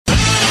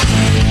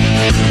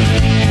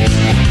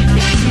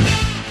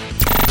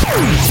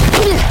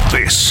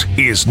This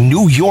is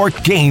New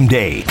York Game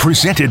Day,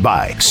 presented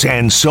by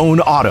Sansone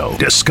Auto.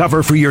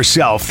 Discover for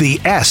yourself the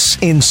S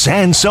in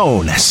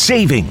Sansone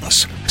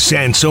savings.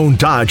 Sansone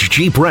Dodge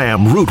Jeep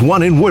Ram Route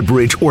 1 in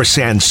Woodbridge or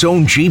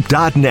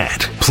SansoneJeep.net.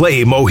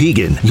 Play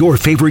Mohegan. Your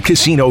favorite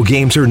casino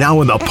games are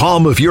now in the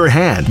palm of your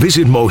hand.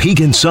 Visit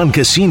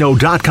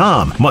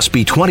MoheganSunCasino.com. Must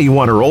be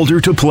 21 or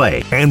older to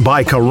play. And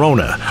by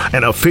Corona,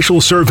 an official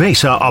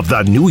cerveza of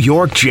the New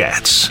York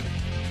Jets.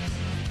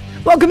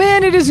 Welcome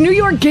in. It is New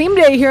York Game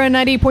Day here on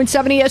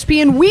 98.7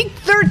 ESPN, Week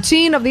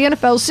 13 of the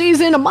NFL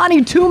season.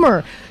 Amani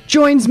Toomer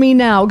joins me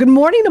now. Good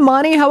morning,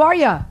 Amani. How are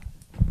you?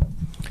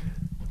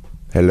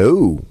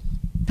 Hello.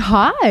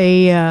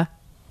 Hi.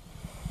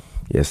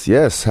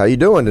 Yes. How you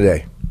doing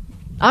today?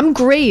 I'm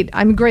great.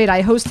 I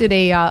hosted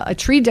a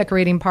tree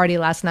decorating party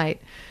last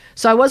night,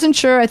 so I wasn't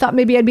sure. I thought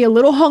maybe I'd be a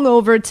little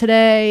hungover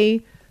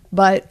today,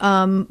 but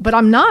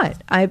I'm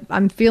not.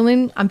 I'm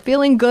feeling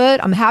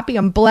good. I'm happy.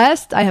 I'm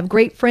blessed. I have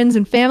great friends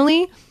and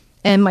family,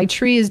 and my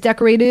tree is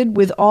decorated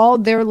with all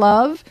their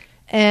love.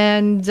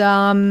 And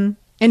here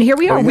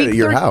we are. You at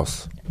your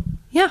house?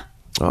 Yeah.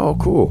 Oh,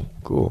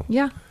 cool.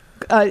 Yeah.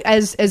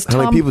 As How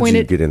Tom many people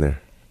pointed, did you get in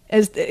there?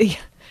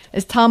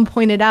 As Tom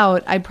pointed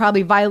out, I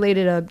probably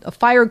violated a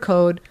fire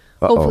code.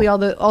 Uh-oh. Hopefully, all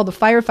the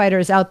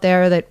firefighters out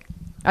there that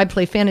I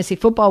play fantasy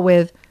football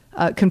with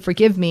can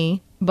forgive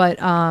me. But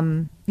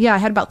yeah, I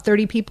had about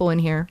 30 people in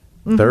here.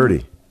 Mm-hmm.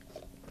 30.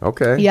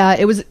 Okay. Yeah,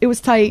 it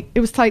was tight.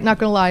 It was tight. Not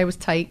gonna lie, it was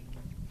tight.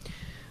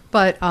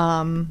 But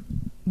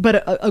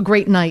a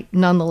great night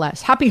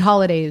nonetheless. Happy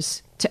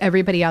holidays to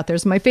everybody out there.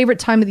 It's my favorite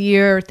time of the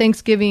year.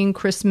 Thanksgiving,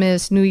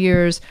 Christmas, New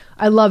Year's.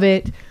 I love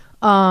it.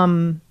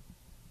 And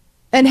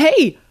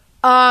hey,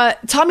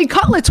 Tommy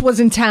Cutlets was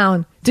in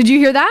town. Did you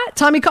hear that?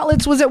 Tommy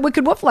Cutlets was at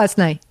Wicked Wolf last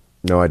night.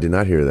 No, I did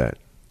not hear that.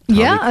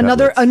 Yeah,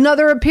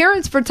 another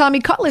appearance for Tommy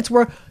Cutlets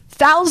where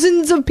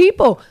thousands of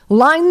people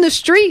lined the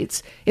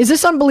streets. Is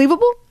this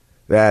unbelievable?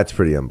 That's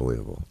pretty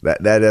unbelievable.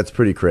 That's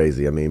pretty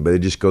crazy. I mean, but it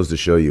just goes to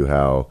show you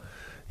how,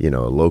 a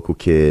local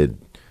kid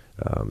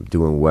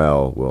doing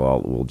well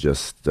will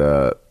just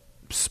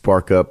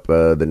spark up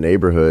the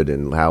neighborhood,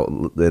 and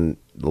how then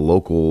the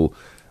local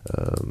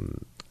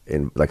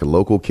and like a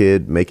local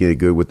kid making it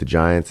good with the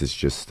Giants is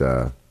just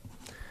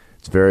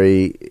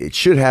it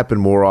should happen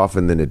more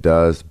often than it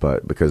does,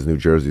 but because New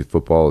Jersey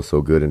football is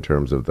so good in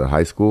terms of the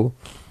high school.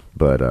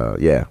 But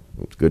yeah,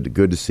 it's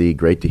good to see,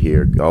 great to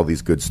hear all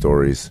these good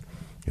stories.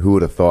 Who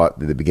would have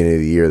thought at the beginning of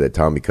the year that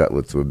Tommy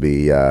Cutlets would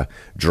be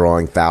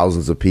drawing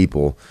thousands of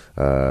people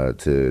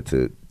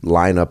to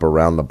line up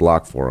around the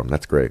block for him?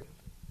 That's great.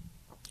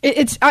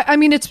 It's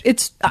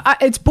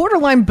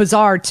borderline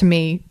bizarre to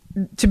me,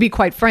 to be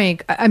quite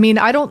frank. I mean,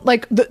 I don't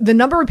like the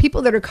number of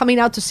people that are coming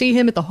out to see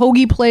him at the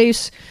Hoagie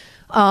Place,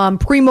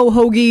 Primo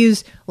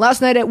Hoagies,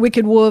 last night at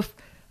Wicked Wolf.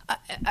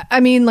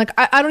 I mean, like,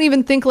 I don't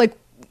even think like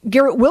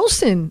Garrett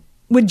Wilson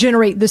would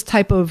generate this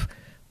type of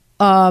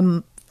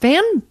fan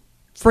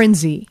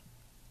frenzy.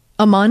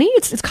 Amani,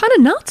 it's kind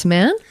of nuts,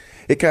 man.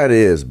 It kind of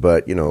is,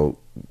 but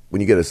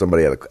when you get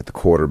somebody at the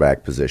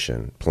quarterback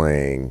position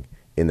playing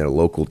in their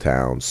local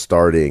town,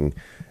 starting,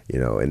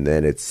 and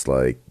then it's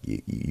like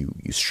you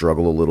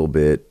struggle a little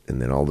bit,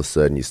 and then all of a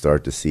sudden you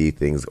start to see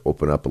things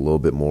open up a little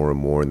bit more and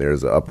more, and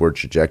there's an upward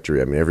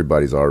trajectory. I mean,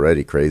 everybody's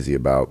already crazy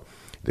about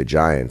the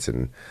Giants,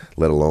 and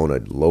let alone a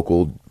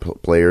local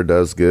player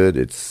does good.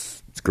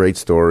 It's a great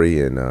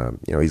story, and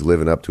he's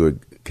living up to it.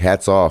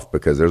 Hats off,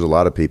 because there's a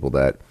lot of people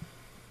that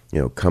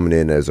coming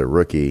in as a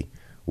rookie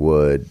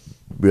would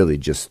really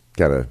just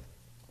kind of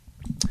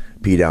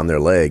pee down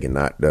their leg and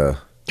not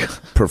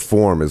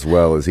perform as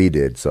well as he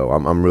did. So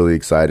I'm really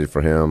excited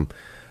for him.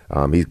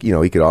 He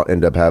could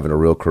end up having a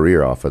real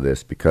career off of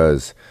this,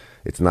 because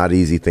it's not an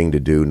easy thing to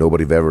do.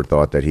 Nobody ever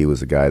thought that he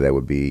was a guy that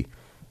would be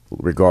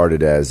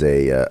regarded as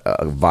a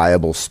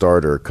viable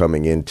starter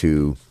coming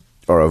into,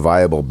 or a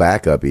viable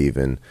backup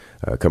even,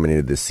 coming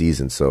into this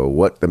season. So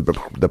what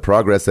the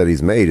progress that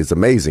he's made is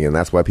amazing, and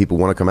that's why people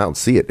want to come out and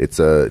see it. It's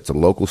a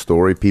local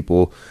story.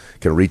 People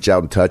can reach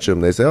out and touch him.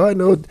 They say, "Oh, I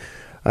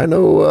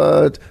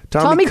know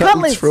Tommy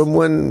Cutlets from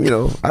when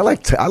I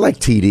like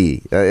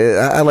TD.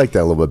 I like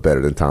that a little bit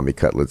better than Tommy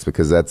Cutlets,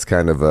 because that's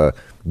kind of a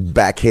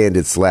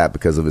backhanded slap,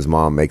 because of his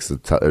mom makes his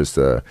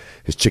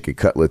chicken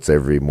cutlets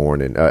every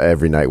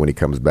night when he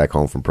comes back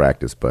home from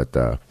practice.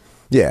 But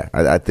yeah,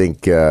 I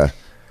think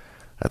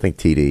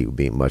TD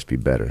would must be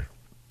better.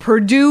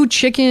 Purdue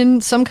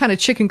Chicken, some kind of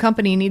chicken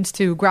company needs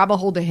to grab a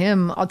hold of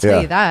him. I'll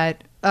tell you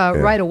that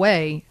right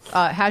away.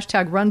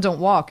 Hashtag run, don't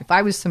walk. If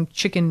I was some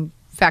chicken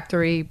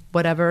factory,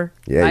 whatever,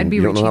 I'd be reaching out.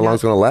 You don't know how long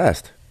it's going to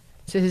last.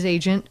 To his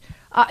agent.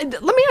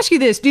 Let me ask you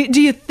this.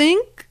 Do you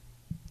think,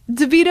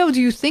 DeVito,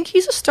 do you think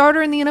he's a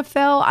starter in the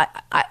NFL?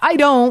 I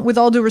don't, with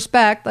all due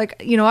respect. But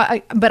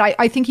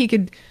I think he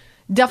could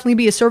definitely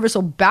be a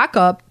serviceable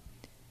backup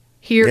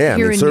here in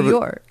New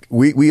York.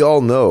 We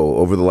all know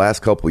over the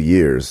last couple of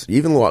years,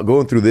 even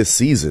going through this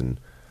season,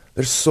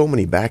 there's so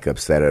many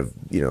backups that have,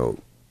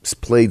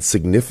 played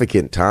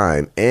significant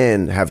time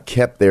and have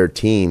kept their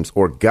teams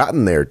or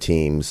gotten their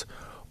teams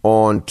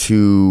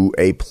onto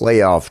a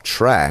playoff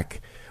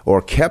track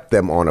or kept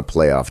them on a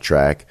playoff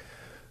track.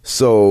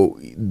 So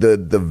the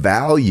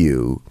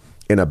value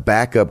in a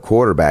backup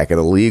quarterback in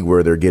a league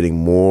where they're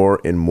getting more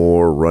and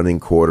more running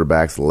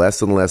quarterbacks,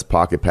 less and less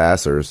pocket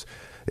passers,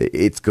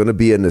 it's going to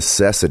be a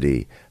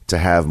necessity to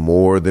have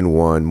more than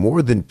one,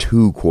 more than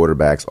two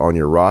quarterbacks on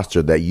your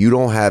roster that you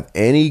don't have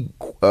any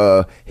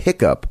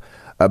hiccup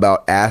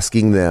about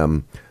asking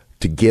them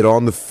to get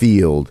on the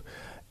field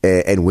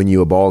and win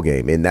you a ball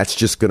game. And that's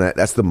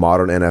the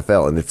modern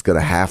NFL, and it's going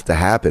to have to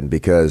happen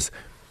because,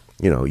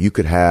 you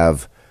could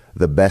have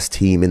the best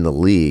team in the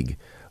league,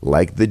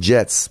 like the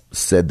Jets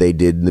said they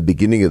did in the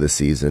beginning of the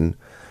season,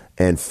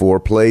 and 4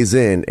 plays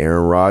in,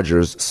 Aaron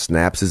Rodgers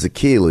snaps his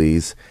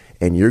Achilles,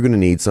 and you're going to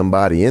need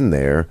somebody in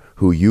there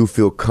who you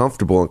feel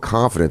comfortable and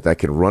confident that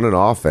can run an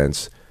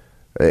offense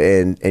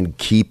and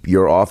keep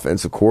your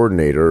offensive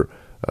coordinator,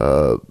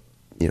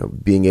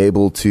 being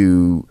able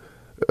to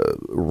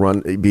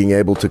being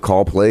able to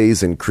call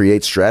plays and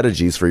create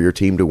strategies for your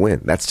team to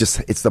win.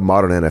 It's the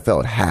modern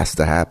NFL. It has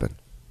to happen.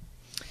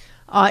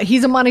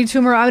 He's Amani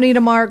Toomer. I'm Anita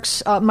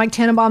Marks. Mike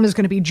Tannenbaum is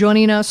going to be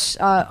joining us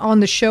on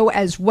the show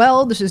as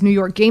well. This is New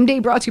York Game Day,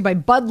 brought to you by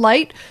Bud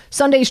Light.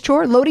 Sunday's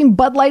chore, loading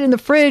Bud Light in the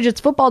fridge.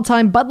 It's football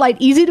time. Bud Light,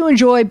 easy to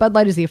enjoy. Bud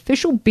Light is the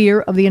official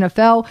beer of the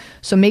NFL,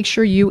 so make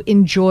sure you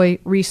enjoy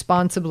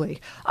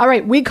responsibly. All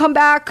right, we come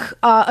back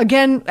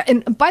again.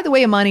 And by the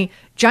way, Amani,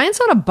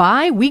 Giants on a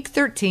bye, week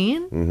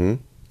 13. Mm-hmm.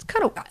 It's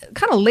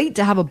kind of late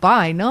to have a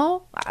bye,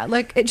 no?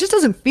 It just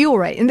doesn't feel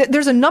right. And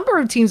there's a number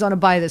of teams on a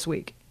bye this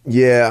week.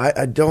 Yeah,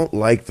 I don't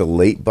like the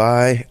late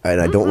bye,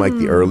 and I don't like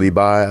the early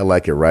bye. I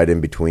like it right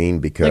in between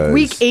because... Like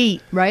week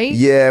 8, right?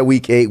 Yeah,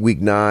 week 8, week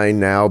 9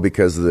 now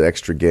because of the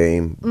extra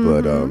game.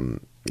 But,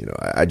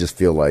 I just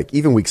feel like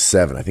even week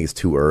 7, I think it's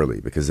too early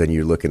because then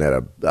you're looking at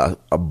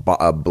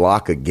a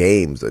block of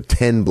games, a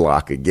 10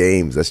 block of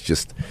games. That's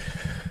just...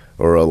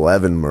 or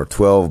 11 or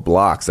 12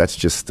 blocks. That's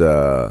just...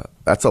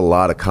 that's a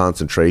lot of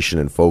concentration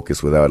and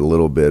focus without a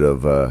little bit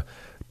of...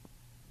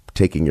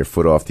 taking your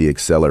foot off the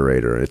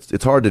accelerator.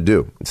 It's hard to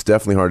do. It's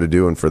definitely hard to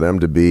do. And for them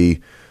to be,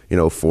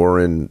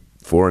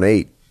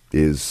 4-8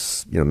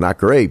 is, not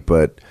great,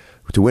 but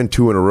to win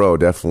 2 in a row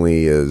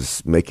definitely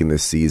is making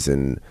this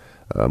season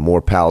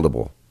more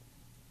palatable.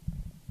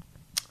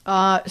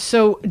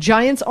 So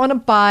Giants on a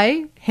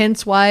bye,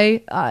 hence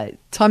why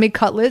Tommy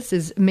Cutlets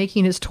is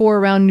making his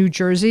tour around New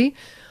Jersey,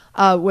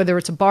 whether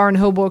it's a bar in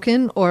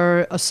Hoboken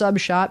or a sub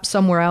shop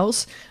somewhere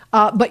else.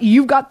 But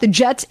you've got the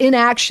Jets in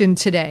action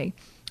today.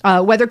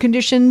 Weather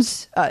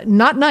conditions,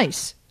 not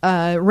nice.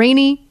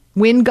 Rainy,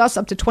 wind gusts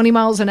up to 20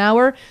 miles an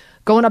hour,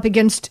 going up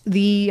against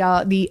the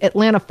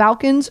Atlanta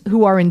Falcons,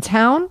 who are in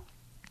town.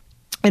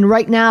 And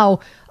right now,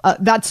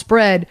 that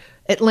spread,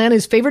 Atlanta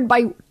is favored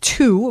by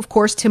 2. Of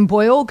course, Tim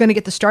Boyle going to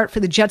get the start for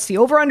the Jets. The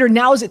over-under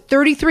now is at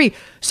 33.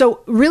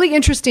 So really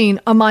interesting,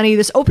 Amani.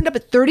 This opened up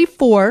at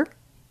 34.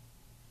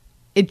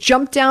 It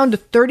jumped down to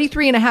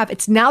 33.5.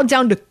 It's now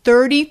down to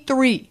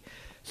 33.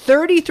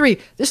 33.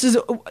 This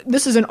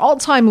is an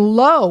all-time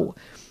low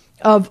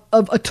of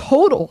a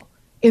total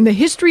in the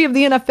history of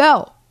the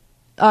NFL.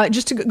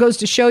 Goes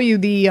to show you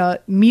the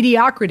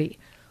mediocrity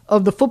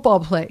of the football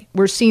play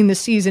we're seeing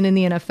this season in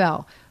the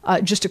NFL.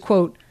 Just to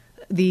quote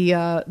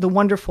the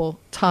wonderful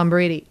Tom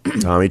Brady.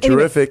 Tommy,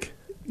 terrific.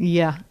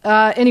 Yeah.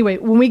 Anyway,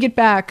 when we get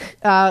back,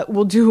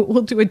 we'll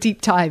do a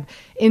deep dive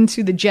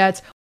into the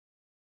Jets.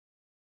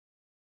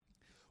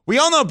 We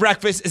all know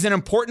breakfast is an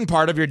important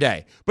part of your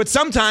day, but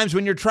sometimes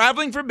when you're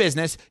traveling for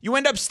business, you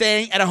end up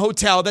staying at a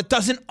hotel that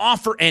doesn't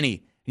offer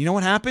any. You know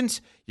what happens?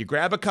 You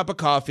grab a cup of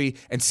coffee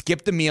and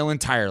skip the meal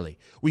entirely.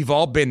 We've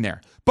all been there.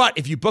 But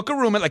if you book a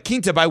room at La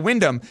Quinta by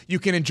Wyndham, you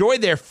can enjoy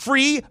their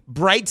free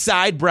Bright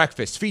Side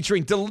breakfast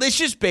featuring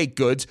delicious baked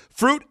goods,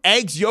 fruit,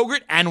 eggs,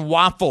 yogurt, and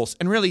waffles.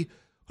 And really,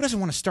 who doesn't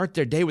want to start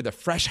their day with a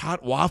fresh,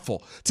 hot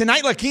waffle?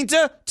 Tonight, La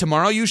Quinta,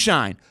 tomorrow you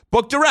shine.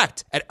 Book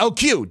direct at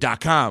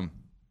lq.com.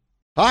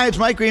 Hi, it's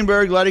Mike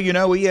Greenberg letting you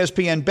know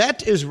ESPN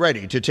Bet is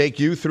ready to take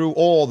you through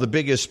all the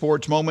biggest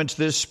sports moments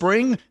this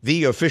spring.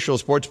 The official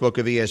sportsbook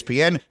of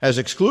ESPN has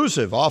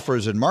exclusive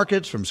offers and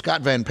markets from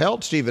Scott Van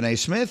Pelt, Stephen A.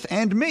 Smith,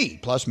 and me,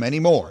 plus many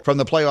more. From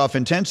the playoff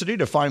intensity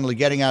to finally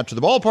getting out to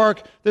the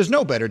ballpark, there's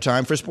no better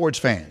time for sports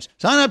fans.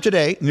 Sign up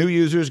today. New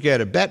users get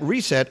a bet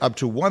reset up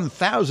to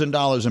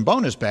 $1,000 in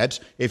bonus bets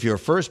if your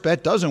first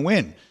bet doesn't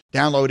win.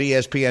 Download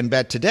ESPN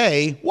Bet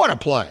today. What a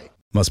play.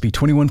 Must be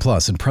 21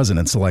 plus and present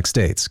in select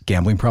states.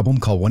 Gambling problem?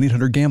 Call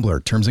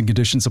 1-800-GAMBLER. Terms and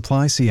conditions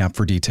apply. See app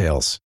for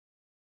details.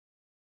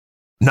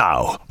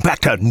 Now, back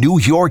to New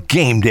York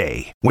Game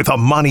Day with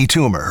Amani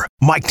Toomer,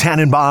 Mike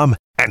Tannenbaum,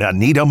 and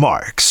Anita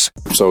Marks.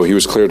 So he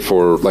was cleared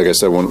for, like I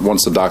said,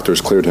 once the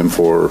doctors cleared him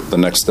for the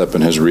next step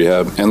in his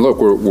rehab. And look,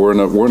 we're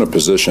in a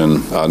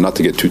position, not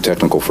to get too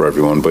technical for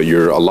everyone, but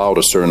you're allowed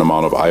a certain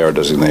amount of IR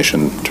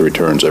designation to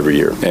returns every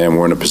year. And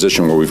we're in a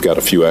position where we've got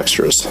a few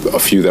extras, a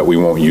few that we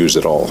won't use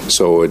at all.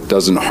 So it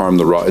doesn't harm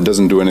it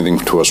doesn't do anything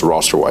to us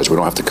roster-wise. We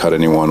don't have to cut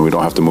anyone. We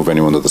don't have to move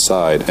anyone to the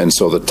side. And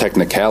so the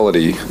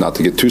technicality, not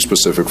to get too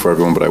specific for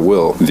everyone, but I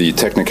will, the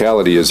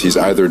technicality is he's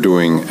either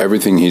doing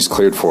everything he's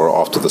cleared for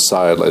off to the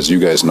side, as you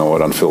guys guys know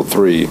it, on field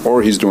 3,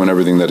 or he's doing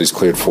everything that he's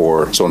cleared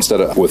for. So instead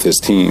of with his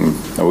team,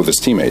 with his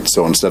teammates,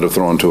 so instead of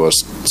throwing to a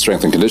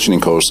strength and conditioning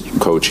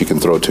coach, he can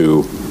throw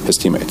to his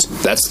teammates.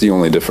 That's the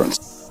only difference.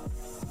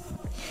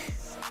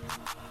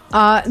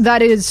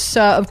 That is,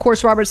 of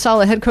course, Robert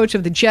Saleh, head coach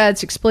of the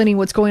Jets, explaining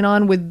what's going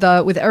on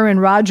with Aaron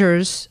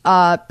Rodgers.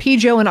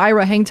 Joe and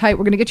Ira, hang tight.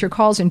 We're going to get your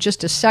calls in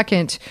just a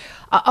second.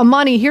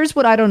 Amani, here's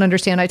what I don't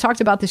understand. I talked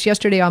about this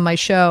yesterday on my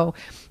show.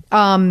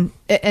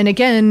 And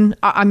again,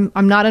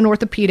 I'm not an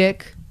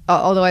orthopedic,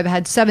 although I've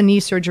had 7 knee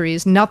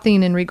surgeries,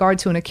 nothing in regard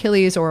to an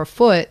Achilles or a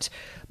foot.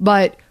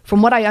 But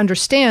from what I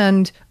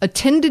understand, a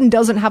tendon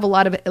doesn't have a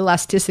lot of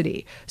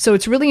elasticity. So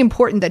it's really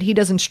important that he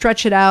doesn't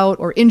stretch it out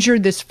or injure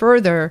this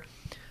further.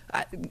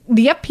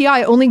 The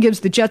FPI only gives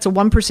the Jets a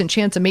 1%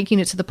 chance of making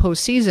it to the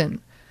postseason.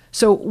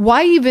 So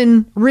why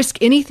even risk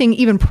anything,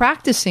 even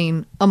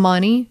practicing,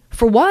 Amani?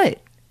 For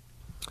what?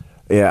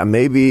 Yeah,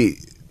 maybe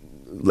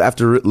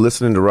after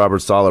listening to Robert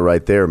Saleh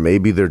right there,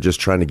 maybe they're just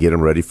trying to get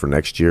him ready for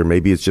next year.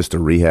 Maybe it's just a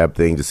rehab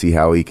thing to see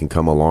how he can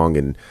come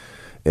along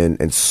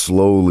and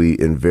slowly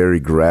and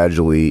very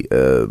gradually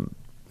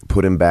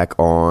put him back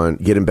on,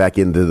 get him back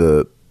into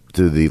the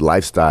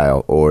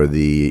lifestyle, or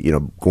the,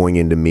 going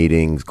into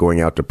meetings, going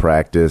out to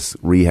practice,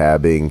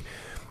 rehabbing,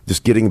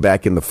 just getting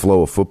back in the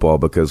flow of football.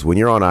 Because when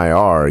you're on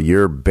IR,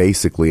 you're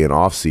basically in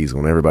off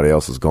season when everybody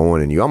else is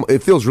going, and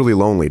it feels really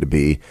lonely to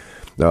be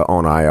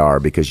on IR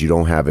because you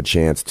don't have a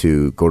chance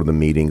to go to the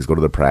meetings, go to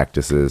the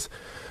practices.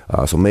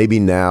 So maybe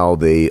now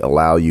they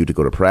allow you to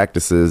go to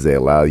practices, they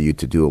allow you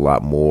to do a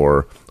lot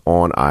more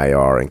on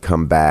IR and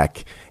come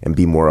back and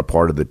be more a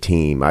part of the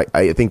team.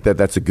 I think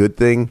that's a good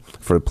thing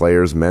for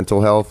players'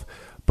 mental health,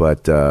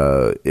 but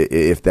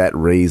if that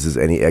raises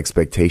any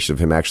expectation of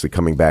him actually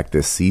coming back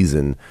this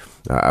season,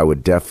 I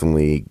would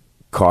definitely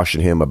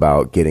caution him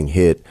about getting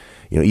hit.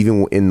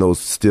 Even in those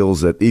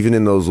stills, even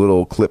in those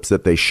little clips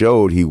that they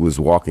showed, he was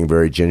walking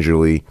very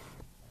gingerly.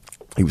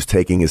 He was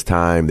taking his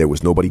time. There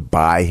was nobody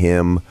by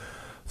him.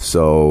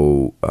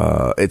 So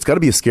it's got to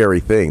be a scary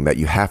thing that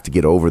you have to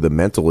get over the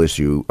mental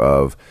issue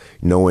of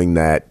knowing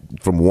that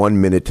from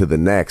 1 minute to the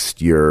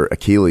next, your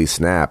Achilles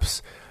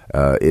snaps.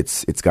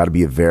 It's got to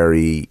be a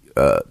very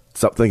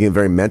something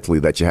very mentally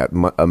that you have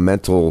a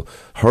mental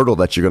hurdle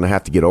that you're going to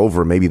have to get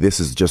over. Maybe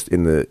this is just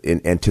in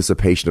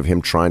anticipation of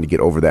him trying to get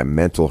over that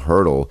mental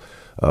hurdle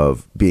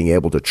of being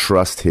able to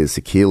trust his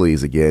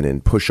Achilles again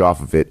and push off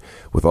of it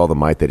with all the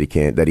might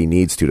that he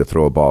needs to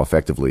throw a ball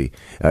effectively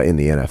in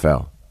the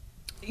NFL.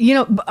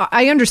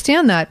 I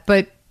understand that,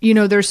 but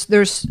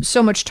there's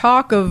so much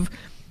talk of,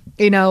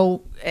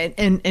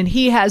 and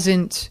he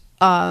hasn't,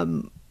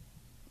 said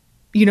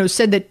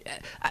that.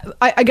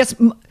 I guess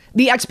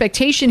the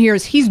expectation here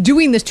is he's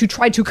doing this to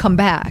try to come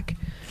back.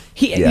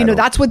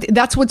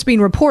 That's what's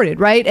being reported,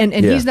 right? And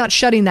he's not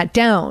shutting that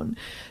down.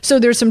 So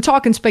there's some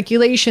talk and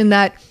speculation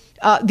that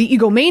the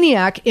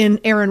egomaniac in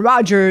Aaron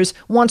Rodgers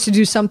wants to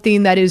do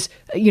something that is,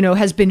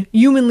 has been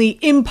humanly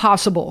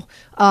impossible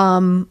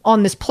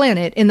on this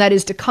planet, and that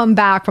is to come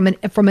back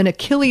from an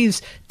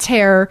Achilles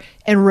tear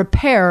and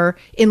repair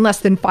in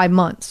less than 5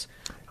 months.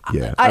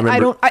 Yeah,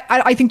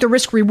 I think the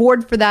risk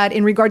reward for that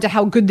in regard to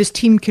how good this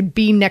team could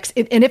be next,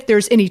 and if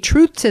there's any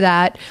truth to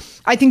that,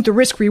 I think the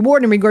risk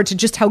reward in regard to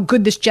just how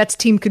good this Jets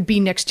team could be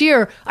next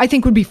year, I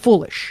think would be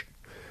foolish.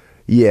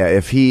 Yeah,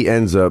 if he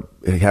ends up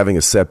having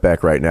a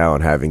setback right now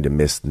and having to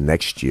miss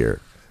next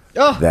year,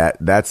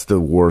 that's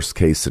the worst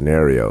case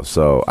scenario.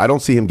 So I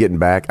don't see him getting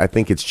back. I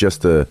think it's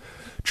just to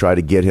try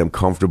to get him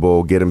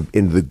comfortable, get him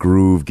into the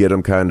groove, get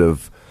him kind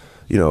of,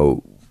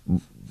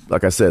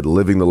 like I said,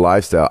 living the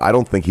lifestyle. I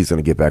don't think he's going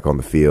to get back on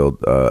the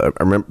field. I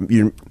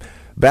remember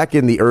back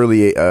in the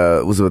early,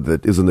 it was in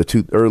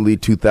the early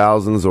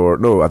 2000s, or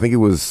no, I think it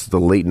was the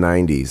late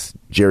 90s.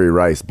 Jerry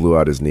Rice blew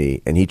out his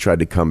knee, and he tried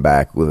to come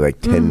back with like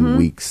 10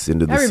 weeks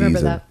into the season. I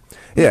remember that.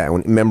 Yeah,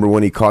 remember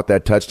when he caught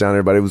that touchdown?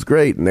 Everybody was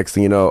great. Next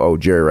thing you know,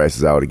 Jerry Rice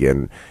is out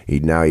again. He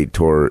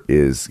tore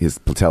his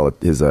patella,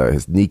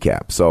 his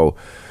kneecap. So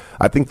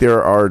I think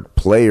there are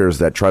players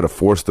that try to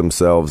force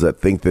themselves, that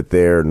think that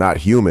they're not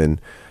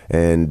human,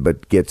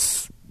 but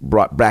gets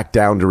brought back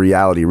down to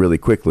reality really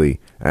quickly.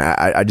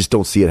 I just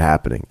don't see it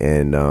happening.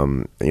 And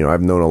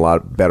I've known a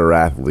lot better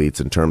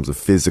athletes in terms of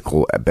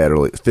physically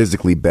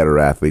better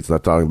athletes. I'm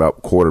not talking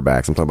about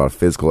quarterbacks. I'm talking about a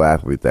physical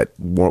athlete that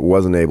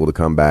wasn't able to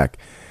come back.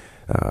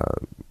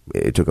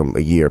 It took them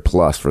a year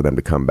plus for them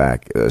to come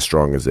back as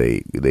strong as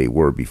they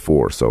were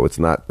before. So it's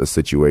not a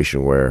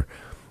situation where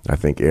I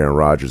think Aaron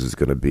Rodgers is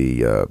going to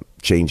be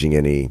changing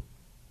the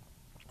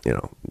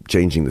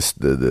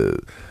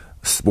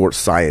sports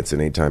science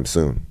anytime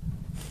soon.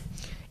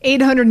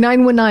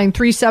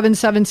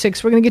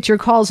 800-919-3776. We're going to get your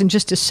calls in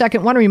just a second.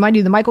 I want to remind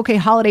you the Michael K.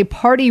 Holiday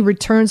Party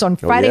returns on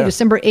Friday,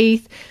 December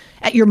 8th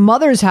at your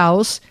mother's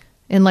house.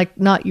 And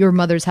not your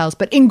mother's house,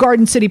 but in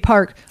Garden City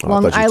Park,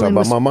 Long Island. I thought you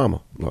were talking about my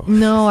mama.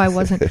 No, I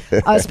wasn't.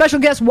 Special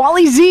guest,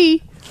 Wally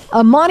Z.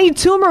 Amani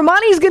Toomer.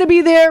 Amani's going to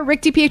be there.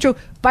 Rick DiPietro.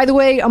 By the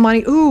way,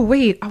 Amani,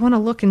 I want to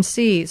look and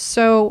see.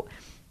 So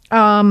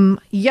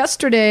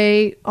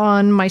yesterday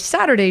on my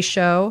Saturday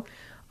show,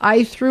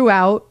 I threw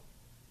out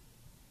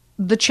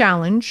the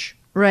challenge,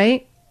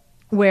 right?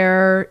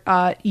 Where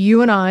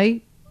you and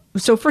I.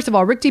 So first of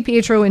all, Rick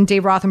DiPietro and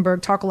Dave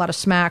Rothenberg talk a lot of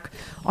smack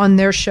on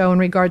their show in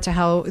regard to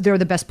how they're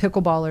the best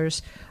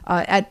pickleballers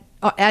at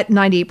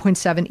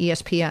 98.7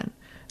 ESPN.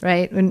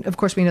 Right. And of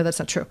course, we know that's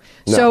not true.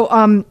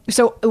 No.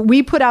 So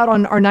we put out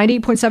on our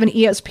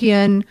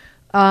 98.7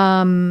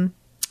 ESPN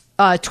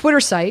Twitter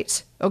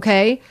site.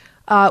 OK,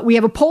 we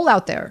have a poll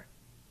out there.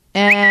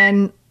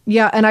 And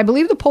and I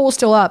believe the poll is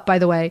still up, by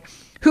the way.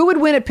 Who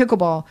would win at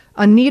pickleball?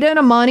 Anita and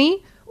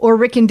Amani or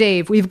Rick and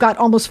Dave? We've got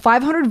almost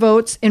 500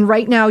 votes. And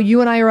right now, you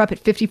and I are up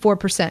at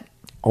 54%.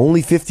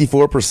 Only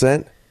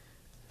 54%?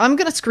 I'm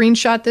going to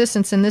screenshot this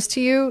and send this to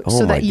you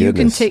so that you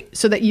can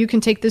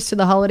take this to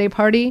the holiday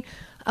party.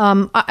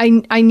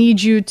 I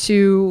need you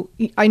to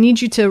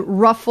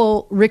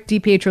ruffle Rick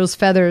DiPietro's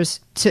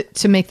feathers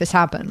to make this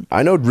happen.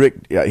 I know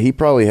Rick. Yeah, he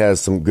probably has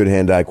some good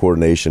hand-eye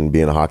coordination,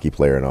 being a hockey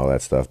player and all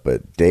that stuff.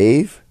 But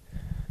Dave,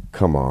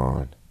 come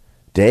on,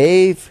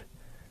 Dave,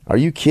 are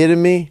you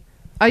kidding me?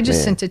 I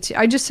just sent it to.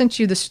 I just sent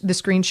you the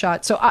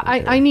screenshot. So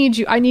I need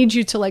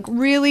you to like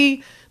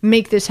really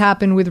make this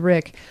happen with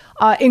Rick.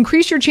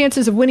 Increase your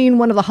chances of winning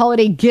one of the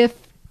holiday giveaways.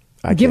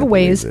 Can't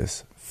believe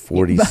this.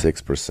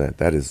 46%.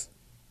 That is.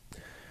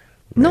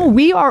 Man. No,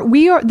 we have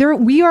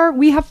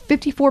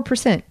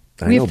 54%.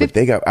 I know, but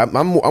they got.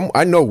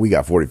 I know we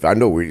got 40. I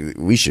know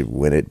we should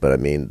win it, but I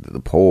mean the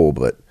poll.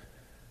 But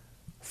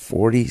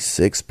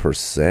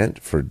 46%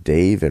 for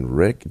Dave and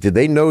Rick. Did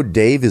they know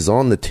Dave is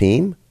on the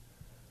team?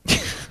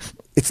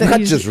 It's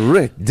not just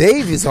Rick.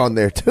 Dave is on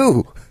there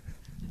too.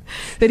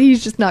 That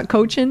he's just not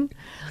coaching.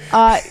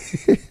 Oh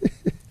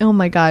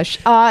my gosh.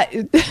 We're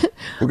gonna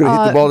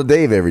hit the ball to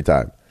Dave every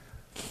time.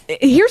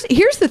 Here's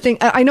the thing.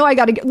 I know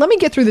let me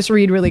get through this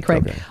read really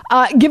quick. Okay.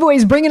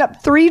 Giveaways, bringing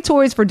up 3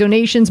 toys for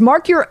donations.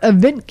 Mark your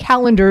event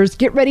calendars.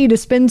 Get ready to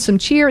spend some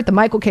cheer at the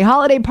Michael K.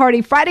 Holiday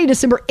Party, Friday,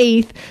 December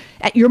 8th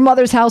at your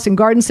mother's house in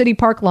Garden City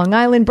Park, Long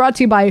Island. Brought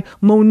to you by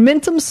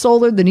Momentum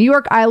Solar, the New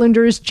York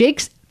Islanders,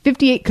 Jake's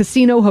 58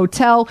 Casino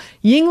Hotel,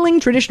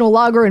 Yingling Traditional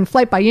Lager, and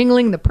Flight by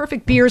Yingling, the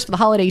perfect beers for the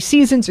holiday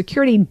season.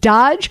 Security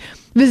Dodge.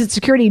 Visit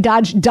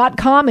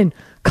securitydodge.com and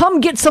come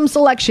get some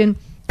selection.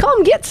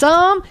 Come get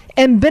some,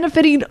 and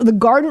benefiting the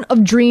Garden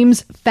of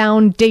Dreams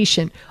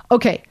Foundation.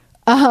 Okay,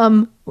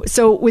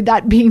 so with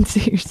that being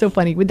said, you're so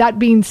funny. With that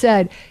being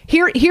said,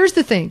 here's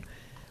the thing.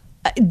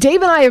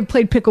 Dave and I have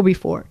played pickle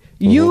before.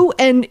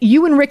 Mm-hmm.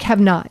 You and Rick have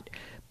not.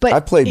 But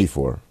I've played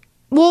before.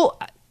 Well,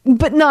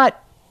 but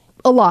not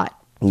a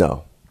lot.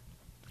 No.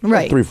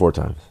 Right. 3-4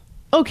 times.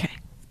 Okay.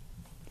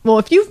 Well,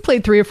 if you've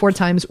played 3 or 4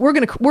 times, we're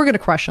gonna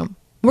crush them.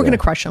 We're going to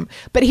crush them.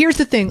 But here's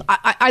the thing.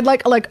 I'd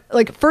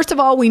like, first of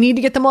all, we need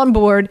to get them on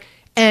board,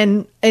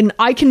 and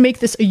I can make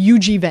this a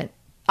huge event.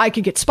 I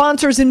could get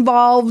sponsors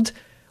involved.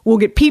 We'll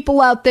get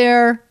people out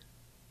there.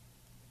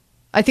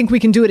 I think we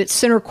can do it at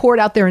Center Court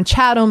out there in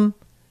Chatham.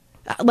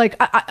 We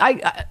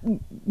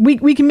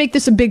can make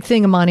this a big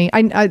thing, Amani.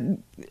 I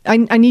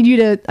need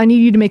you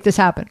to make this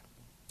happen.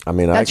 I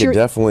mean, that's your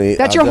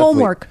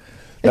homework.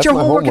 It's your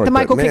homework at the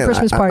Michael K.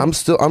 Christmas party.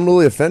 I'm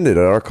really offended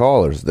at our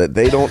callers that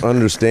they don't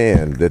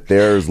understand that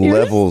there's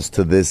levels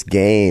to this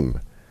game.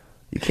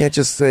 You can't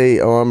just say,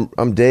 "Oh,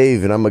 I'm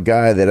Dave and I'm a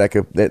guy that I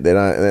could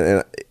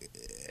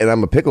and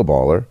I'm a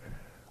pickleballer,"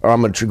 or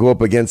I'm going to go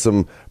up against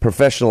some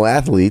professional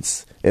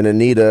athletes and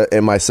Anita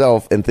and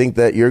myself and think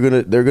that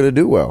they're gonna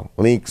do well.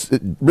 I mean,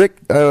 Rick,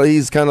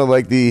 he's kind of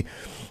like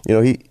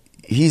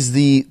he's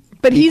the.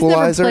 But he's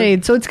equalizer. Never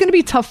played, so it's going to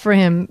be tough for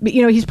him. But,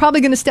 he's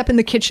probably going to step in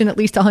the kitchen at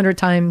least 100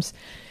 times.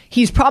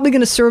 He's probably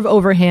going to serve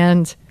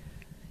overhand.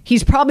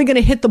 He's probably going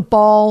to hit the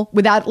ball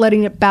without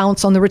letting it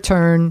bounce on the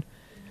return.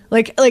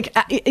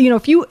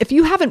 If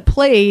you haven't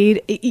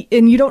played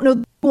and you don't know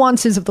the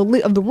nuances of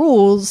the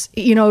rules,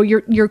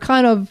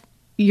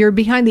 you're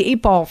behind the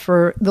 8 ball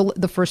for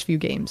the first few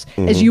games,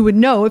 as you would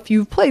know if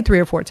you've played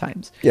 3 or 4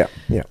 times. Yeah.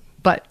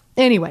 But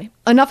anyway,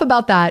 enough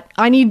about that.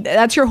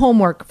 That's your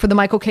homework for the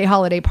Michael K.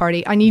 Holiday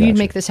Party. I need you to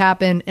make this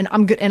happen, and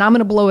I'm good. And I'm going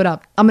to blow it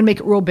up. I'm going to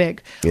make it real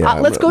big. Yeah,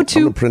 I'm going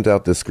to print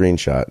out this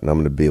screenshot, and I'm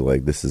going to be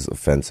like, "This is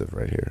offensive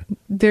right here."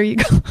 There you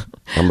go.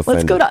 I'm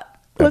offended.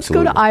 Let's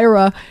go to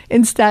Ira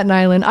in Staten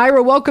Island.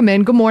 Ira, welcome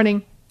in. Good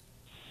morning.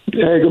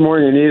 Hey, good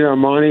morning, Anita,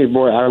 Amani.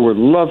 Boy, I would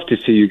love to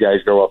see you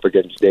guys go up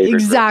against David.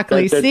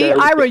 Exactly.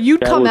 Ira, you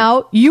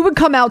would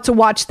come out to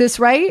watch this,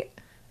 right?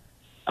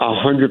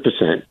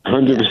 100%. 100%.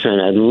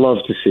 I'd love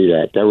to see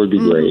that. That would be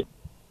great.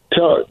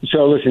 So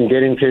listen,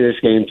 getting to this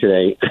game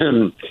today,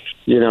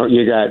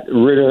 you got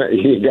Ritter,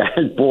 you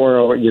got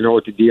Boyle, you know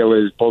what the deal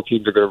is. Both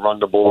teams are going to run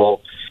the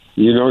ball.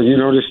 You know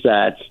the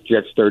stats.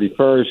 Jets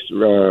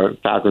 31st,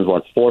 Falcons,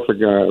 4th for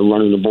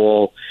running the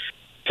ball.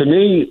 To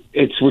me,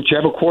 it's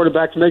whichever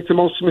quarterback makes the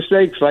most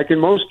mistakes, like in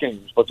most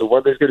games, but the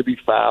weather's going to be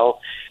foul.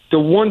 The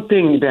one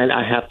thing that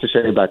I have to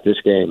say about this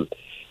game,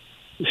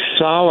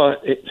 Saleh,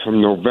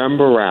 from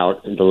November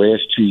out in the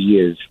last 2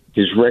 years,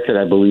 his record,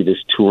 I believe,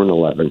 is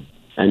 2-11.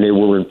 And they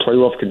were in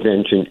playoff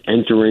contention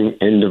entering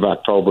end of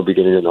October,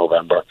 beginning of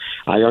November.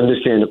 I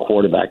understand the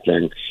quarterback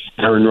thing.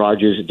 Aaron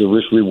Rodgers, the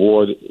risk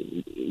reward,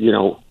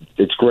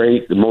 It's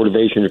great. The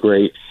motivation is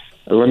great.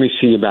 Let me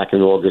see you back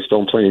in August.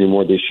 Don't play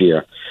anymore this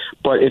year.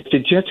 But if the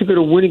Jets are going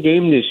to win a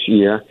game this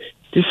year,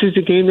 this is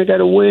the game they got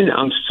to win.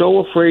 I'm so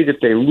afraid if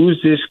they lose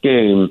this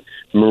game,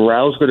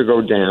 morale's going to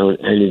go down,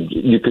 and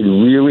you could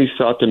really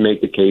start to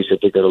make the case that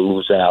they're going to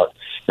lose out.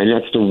 And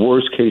that's the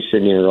worst case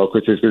scenario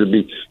because there's going to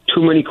be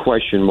too many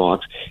question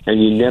marks,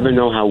 and you never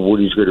know how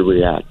Woody's going to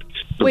react.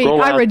 But wait,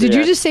 Ira, did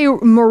you just say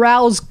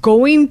morale's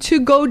going to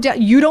go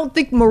down? You don't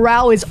think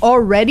morale is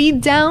already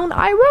down,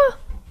 Ira?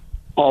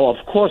 Oh,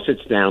 of course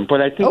it's down,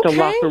 but I think the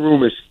locker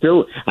room is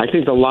still. I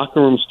think the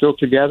locker room's still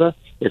together.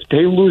 If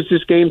they lose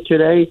this game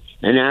today,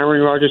 and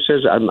Aaron Rodgers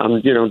says,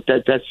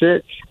 that's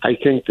it. I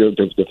think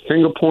the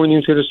finger pointing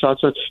is going to start.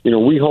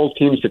 We hold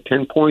teams to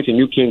 10 points, and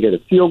you can't get a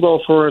field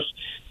goal for us.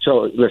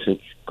 So listen,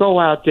 go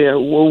out there.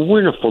 We'll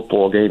win a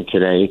football game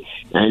today,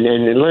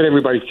 and let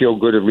everybody feel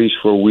good at least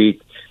for a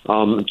week.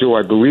 Do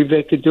I believe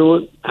they could do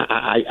it?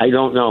 I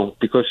don't know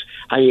because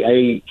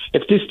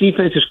if this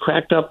defense is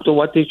cracked up to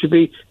what they should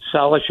be,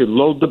 Saleh should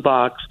load the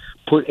box,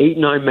 put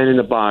 8-9 men in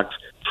the box,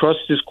 trust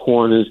his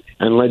corners,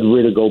 and let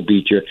Ritter go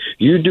beat you.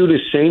 You do the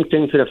same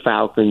thing to the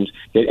Falcons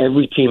that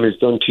every team has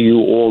done to you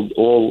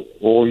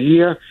all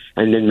year,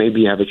 and then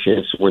maybe you have a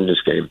chance to win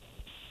this game.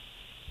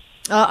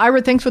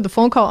 Ira, thanks for the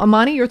phone call.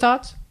 Amani, your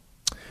thoughts?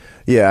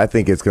 Yeah, I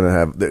think it's going to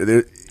have.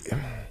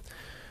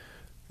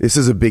 This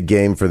is a big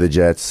game for the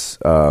Jets.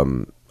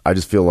 I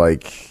just feel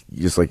like,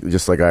 just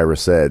like Ira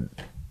said,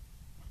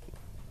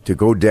 to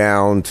go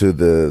down to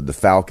the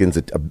Falcons,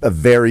 a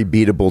very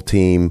beatable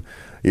team.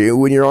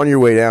 When you're on your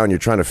way down, you're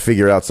trying to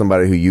figure out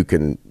somebody who you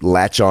can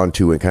latch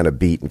onto and kind of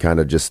beat and kind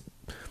of just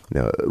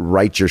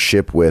right your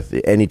ship with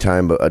any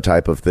time a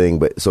type of thing.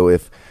 But so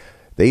if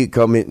they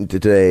come in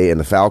today and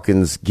the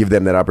Falcons give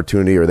them that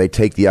opportunity, or they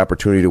take the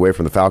opportunity away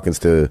from the Falcons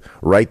to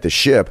right the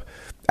ship,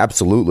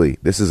 absolutely.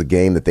 This is a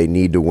game that they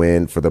need to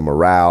win for the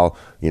morale.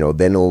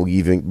 Then it'll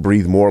even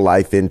breathe more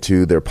life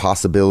into their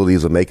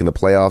possibilities of making the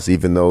playoffs,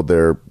 even though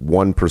they're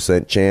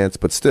 1% chance,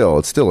 but still,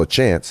 it's still a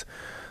chance.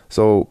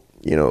 So,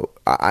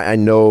 I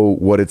know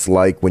what it's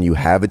like when you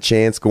have a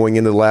chance going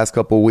into the last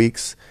couple of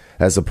weeks,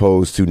 as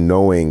opposed to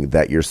knowing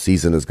that your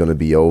season is going to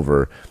be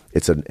over.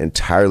 It's an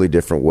entirely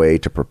different way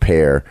to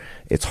prepare.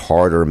 It's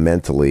harder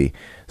mentally.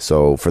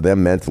 So for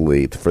them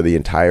mentally, for the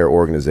entire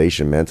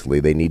organization mentally,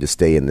 they need to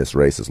stay in this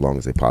race as long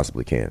as they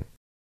possibly can.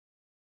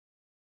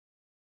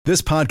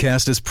 This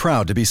podcast is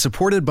proud to be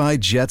supported by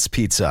Jets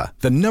Pizza,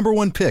 the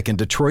 #1 pick in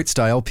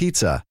Detroit-style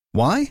pizza.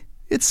 Why?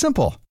 It's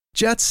simple.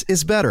 Jets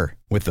is better.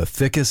 With the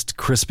thickest,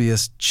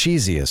 crispiest,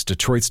 cheesiest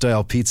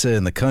Detroit-style pizza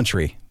in the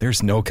country,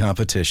 there's no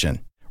competition.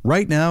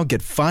 Right now,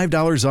 get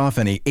 $5 off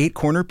any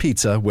 8-corner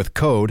pizza with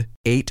code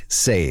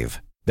 8SAVE.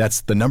 That's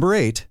the number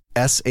 8,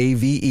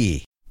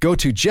 SAVE. Go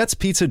to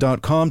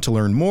jetspizza.com to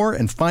learn more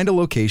and find a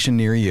location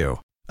near you.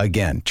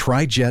 Again,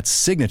 try Jet's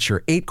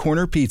signature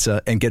 8-corner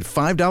pizza and get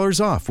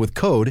 $5 off with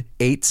code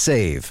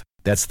 8SAVE.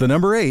 That's the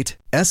number 8,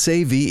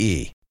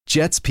 SAVE.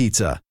 Jet's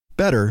Pizza.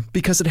 Better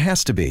because it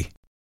has to be.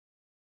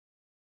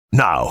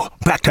 Now,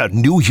 back to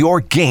New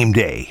York Game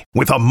Day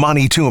with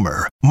Amani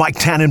Toomer, Mike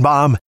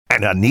Tannenbaum,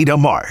 and Anita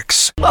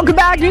Marks. Welcome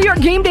back. New York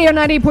Game Day on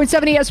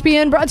 98.7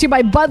 ESPN, brought to you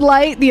by Bud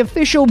Light, the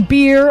official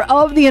beer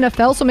of the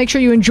NFL. So make sure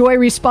you enjoy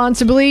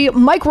responsibly.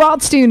 Mike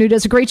Rothstein, who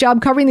does a great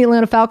job covering the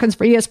Atlanta Falcons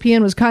for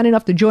ESPN, was kind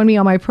enough to join me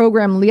on my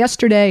program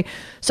yesterday.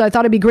 So I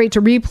thought it'd be great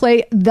to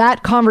replay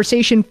that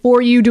conversation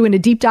for you, doing a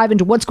deep dive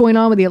into what's going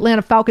on with the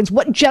Atlanta Falcons,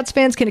 what Jets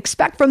fans can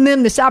expect from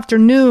them this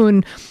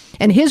afternoon.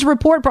 And his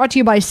report brought to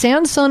you by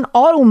Sansone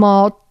Auto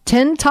Mall.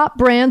 10 top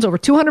brands, over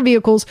 200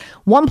 vehicles,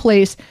 one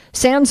place,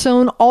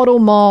 Sansone Auto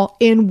Mall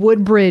in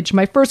Woodbridge.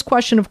 My first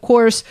question, of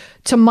course,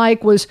 to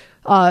Mike was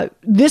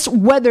this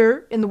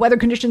weather and the weather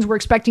conditions we're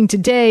expecting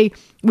today.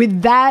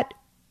 With that,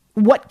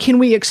 what can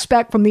we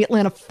expect from the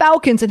Atlanta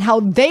Falcons and how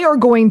they are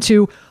going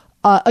to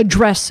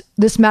address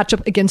this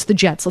matchup against the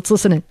Jets? Let's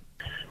listen in.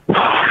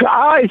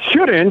 I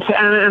shouldn't,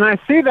 and I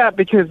say that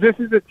because this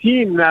is a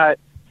team that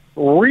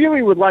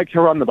really would like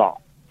to run the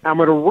ball and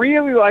would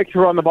really like to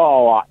run the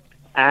ball a lot.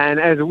 And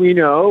as we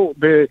know,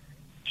 the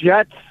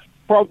Jets,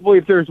 probably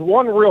if there's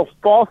one real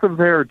fault of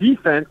their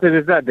defense, it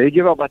is that they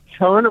give up a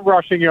ton of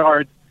rushing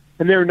yards,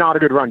 and they're not a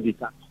good run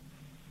defense.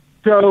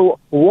 So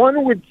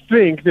one would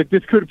think that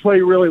this could play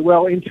really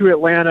well into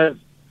Atlanta's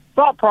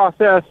thought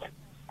process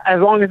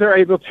as long as they're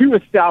able to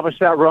establish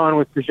that run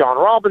with Bijan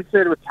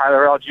Robinson, with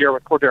Tyler Algier,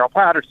 with Cordero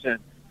Patterson.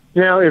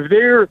 If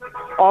they're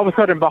all of a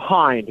sudden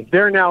behind,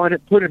 they're now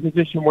put in a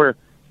position where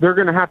they're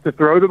going to have to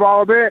throw the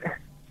ball a bit.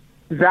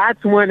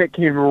 That's when it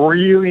can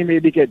really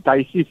maybe get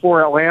dicey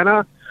for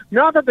Atlanta.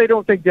 Not that they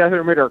don't think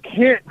Desmond Ridder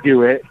can't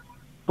do it,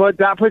 but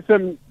that puts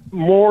them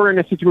more in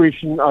a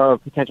situation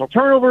of potential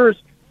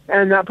turnovers,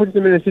 and that puts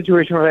them in a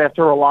situation where they have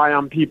to rely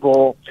on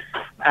people,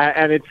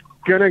 and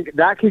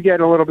that could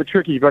get a little bit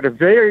tricky. But if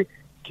they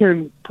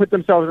can put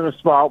themselves in a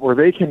spot where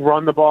they can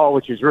run the ball,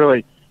 which is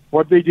really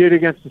what they did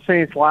against the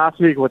Saints last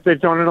week, what they've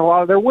done in a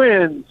lot of their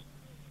wins,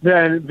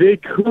 then they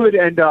could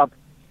end up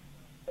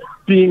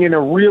being in a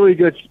really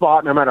good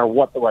spot no matter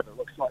what the weather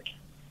looks like.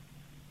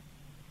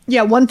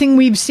 Yeah, one thing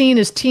we've seen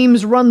is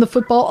teams run the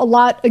football a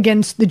lot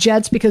against the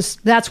Jets because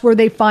that's where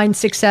they find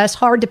success.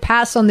 Hard to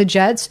pass on the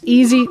Jets.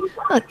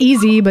 Not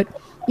easy, but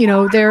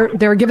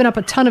they're giving up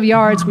a ton of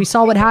yards. We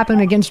saw what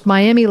happened against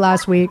Miami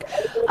last week.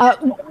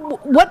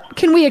 What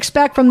can we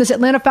expect from this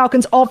Atlanta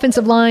Falcons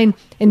offensive line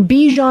and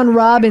Bijan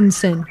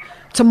Robinson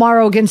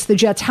tomorrow against the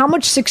Jets? How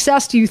much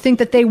success do you think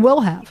that they will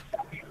have?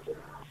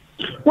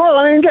 Well,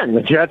 I mean, again,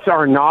 the Jets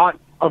are not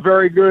a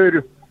very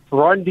good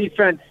run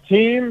defense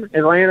team.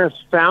 Atlanta's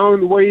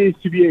found ways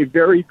to be a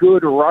very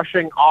good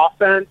rushing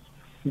offense.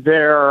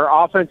 Their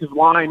offensive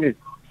line is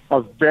a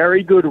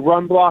very good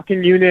run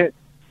blocking unit,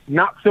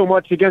 not so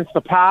much against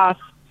the pass,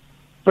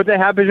 but they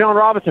have Bijan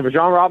Robinson.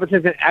 Bijan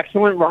Robinson's an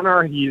excellent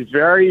runner. He's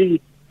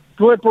very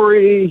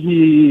slippery.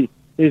 He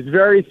is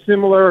very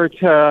similar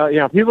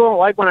to, people don't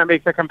like when I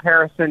make the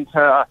comparison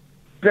to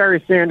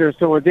Barry Sanders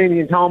to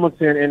LaDainian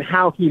Tomlinson and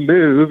how he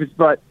moves,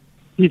 but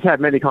he's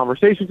had many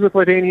conversations with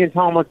LaDainian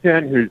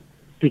Tomlinson, who's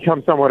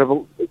become somewhat of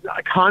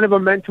a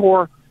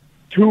mentor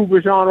to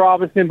Bijan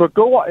Robinson. But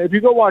if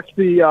you go watch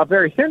the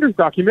Barry Sanders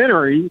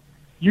documentary,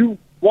 you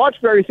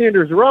watch Barry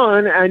Sanders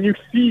run, and you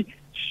see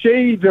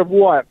shades of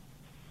what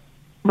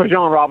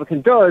Bijan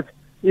Robinson does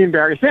in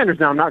Barry Sanders.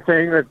 Now, I'm not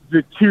saying that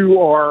the two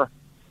are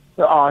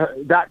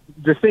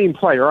the same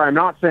player. I'm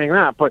not saying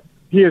that, but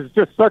he is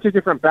just such a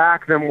different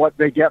back than what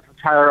they get from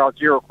Tyler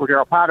Algier or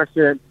Cordero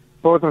Patterson,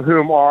 both of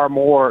whom are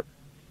more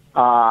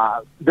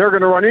they're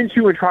going to run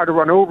into and try to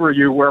run over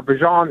you, where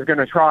Bijan's going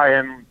to try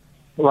and,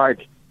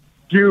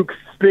 juke,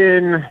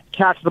 spin,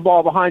 catch the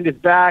ball behind his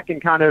back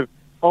and kind of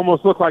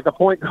almost look like a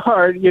point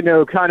guard,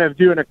 kind of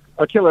doing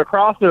a killer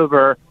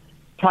crossover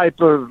type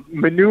of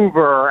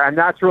maneuver, and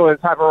that's really the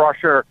type of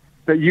rusher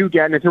that you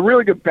get. And it's a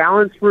really good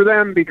balance for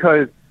them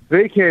because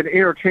they can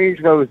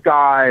interchange those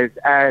guys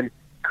and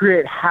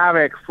create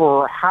havoc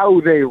for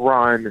how they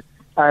run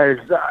as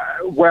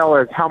well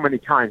as how many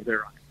times they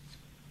run.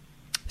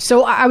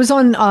 So I was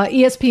on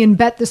ESPN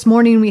Bet this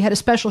morning. We had a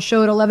special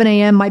show at 11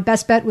 a.m. My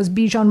best bet was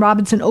Bijan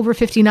Robinson over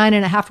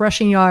 59.5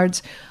 rushing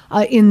yards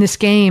in this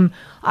game.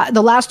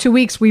 The last 2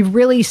 weeks, we've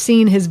really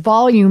seen his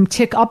volume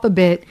tick up a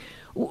bit.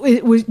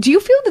 Do you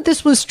feel that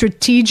this was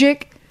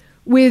strategic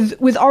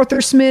with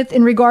Arthur Smith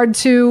in regard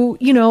to,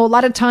 a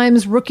lot of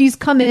times rookies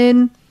come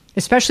in,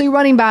 especially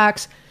running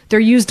backs, they're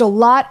used a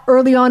lot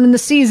early on in the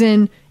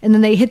season, and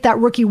then they hit that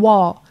rookie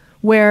wall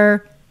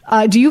where...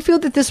 do you feel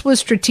that this was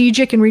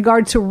strategic in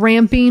regard to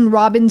ramping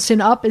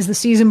Robinson up as the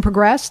season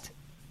progressed?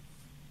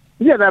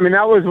 Yeah, I mean,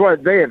 that was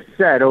what they have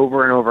said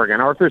over and over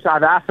again.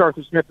 I've asked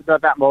Arthur Smith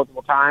about that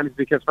multiple times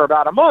because for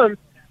about a month,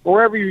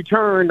 wherever you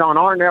turned on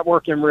our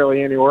network and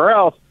really anywhere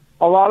else,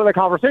 a lot of the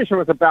conversation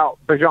was about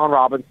Bijan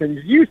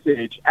Robinson's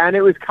usage. And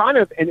it was kind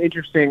of an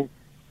interesting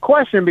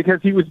question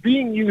because he was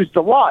being used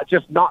a lot,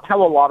 just not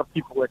how a lot of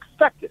people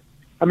expected.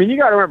 I mean, you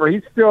got to remember,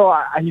 he's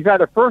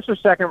either first or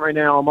second right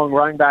now among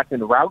running backs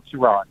in routes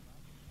run.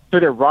 So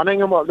they're running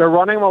him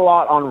a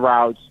lot on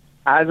routes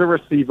as a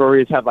receiver.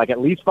 He's had at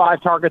least 5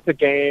 targets a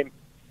game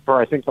for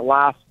I think the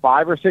last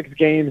 5 or 6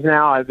 games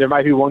now. There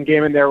might be one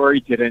game in there where he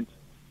didn't.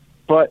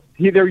 But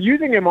they're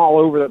using him all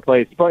over the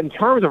place. But in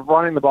terms of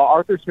running the ball,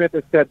 Arthur Smith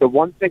has said the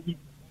one thing he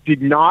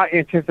did not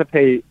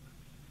anticipate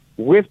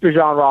with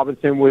Bijan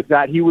Robinson was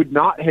that he would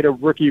not hit a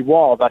rookie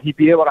wall, that he'd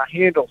be able to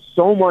handle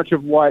so much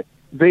of what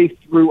they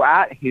threw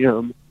at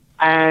him.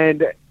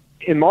 And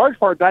in large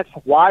part, that's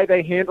why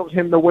they handled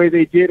him the way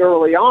they did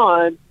early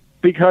on,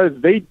 because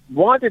they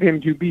wanted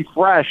him to be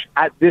fresh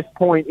at this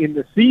point in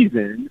the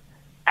season,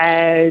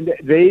 and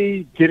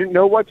they didn't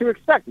know what to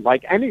expect,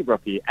 like any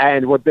rookie.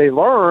 And what they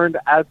learned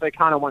as they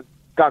kind of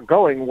got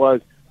going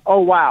was, oh,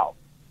 wow,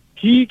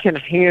 he can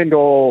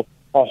handle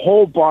a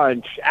whole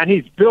bunch, and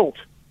he's built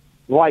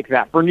like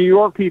that. For New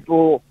York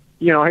people,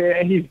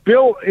 he's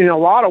built in a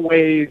lot of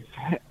ways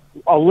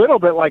a little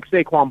bit like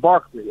Saquon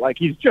Barkley.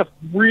 He's just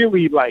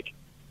really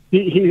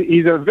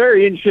he's a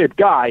very in-shape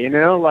guy,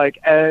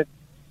 and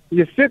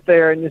you sit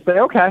there and you say,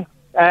 okay,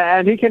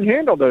 and he can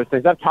handle those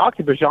things. I've talked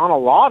to Bijan a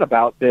lot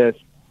about this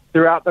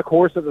throughout the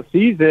course of the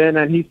season,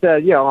 and he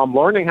said, I'm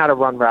learning how to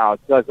run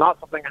routes. So it's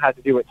not something that has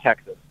to do with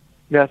Texas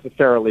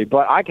necessarily,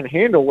 but I can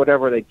handle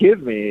whatever they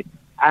give me.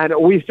 And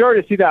we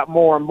started to see that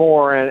more and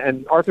more,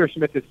 and Arthur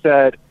Smith has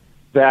said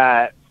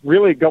that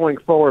really going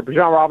forward,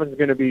 Bijan Robinson is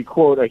going to be,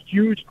 quote, a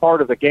huge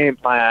part of the game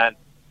plan.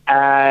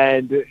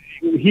 And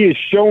he has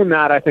shown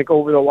that, I think,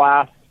 over the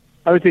last,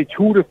 I would say,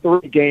 2 to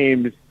 3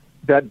 games,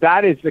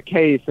 that is the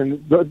case.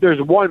 And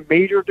there's one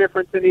major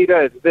difference,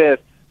 Anita, is this.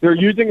 They're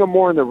using him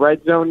more in the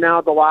red zone now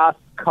the last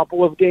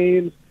couple of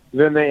games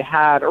than they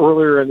had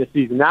earlier in the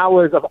season. That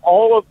was, of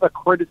all of the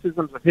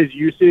criticisms of his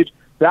usage,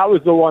 that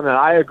was the one that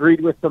I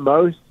agreed with the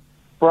most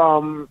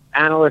from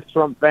analysts,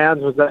 from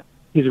fans, was that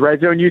his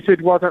red zone usage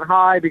wasn't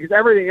high, because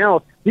everything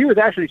else, he was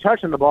actually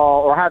touching the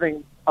ball or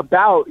having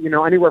about,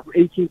 anywhere from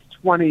 18 to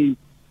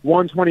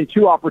 21,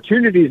 22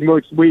 opportunities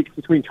most weeks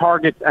between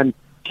targets and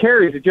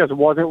carries. It just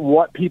wasn't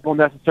what people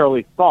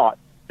necessarily thought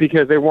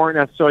because they weren't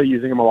necessarily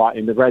using him a lot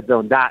in the red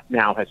zone. That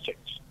now has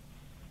changed.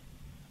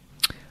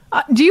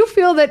 Do you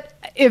feel that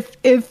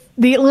if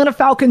the Atlanta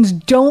Falcons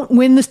don't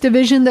win this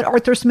division, that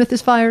Arthur Smith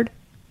is fired?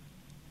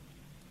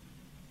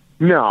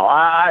 No.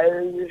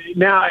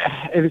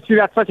 See,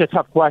 that's such a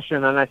tough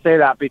question, and I say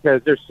that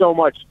because there's so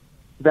much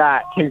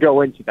that can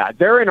go into that.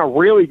 They're in a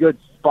really good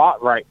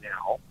spot right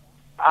now,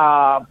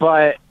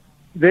 but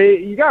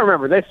you got to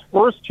remember, this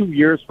first 2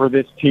 years for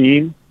this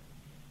team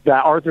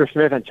that Arthur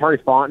Smith and Terry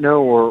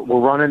Fontenot were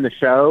running the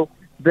show,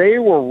 they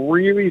were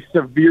really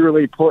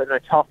severely put in a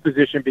tough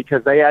position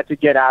because they had to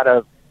get out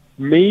of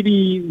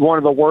maybe one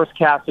of the worst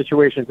cap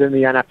situations in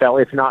the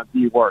NFL, if not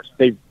the worst.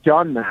 They've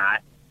done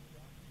that.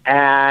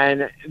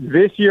 And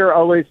this year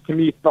always, to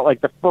me, felt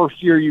like the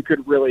first year you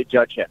could really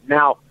judge him.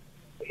 Now,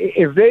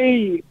 if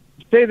they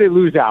say they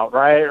lose out,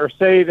 right, or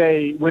say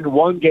they win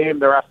one game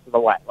the rest of the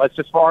way, let's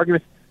just, for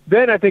argument's,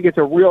 then I think it's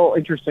a real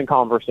interesting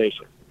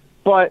conversation.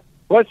 But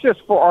let's just,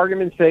 for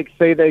argument's sake,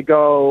 say they're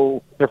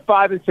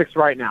 5-6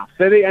 right now.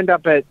 Say they end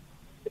up at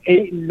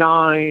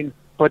 8-9,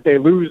 but they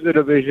lose the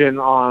division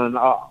on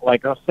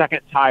like a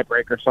second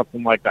tiebreak or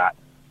something like that.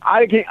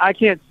 I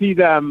can't see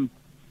them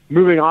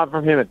moving on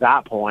from him at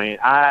that point.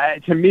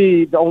 To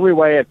me, the only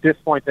way at this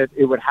point that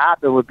it would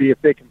happen would be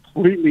if they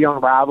completely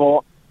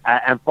unravel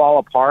and fall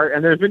apart.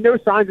 And there's been no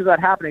signs of that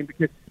happening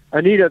because,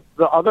 Anita,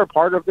 the other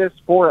part of this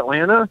for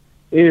Atlanta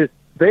is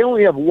they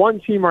only have one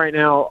team right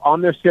now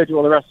on their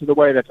schedule the rest of the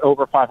way that's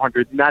over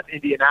 500, and that's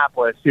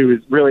Indianapolis, who has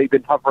really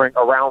been hovering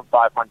around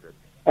 500.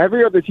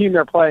 Every other team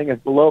they're playing is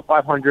below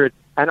 500,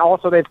 and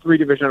also they have 3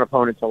 division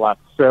opponents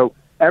left. So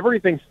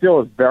everything still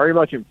is very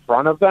much in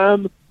front of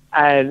them,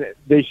 and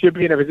they should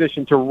be in a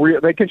position to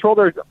they control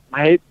their,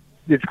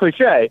 it's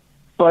cliche,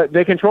 but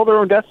they control their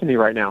own destiny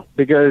right now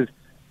because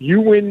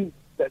you win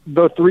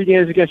the 3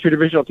 games against your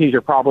divisional teams, you're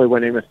probably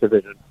winning this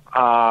division.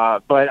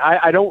 But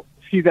I don't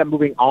see them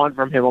moving on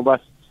from him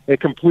unless it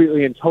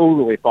completely and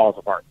totally falls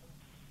apart.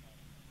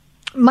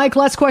 Mike,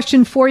 last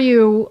question for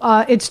you.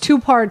 It's 2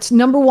 parts.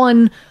 Number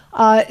one,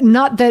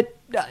 not that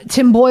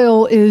Tim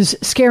Boyle is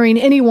scaring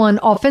anyone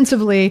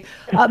offensively,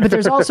 but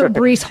there's also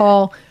Breece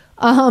Hall.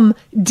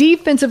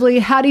 Defensively,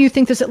 how do you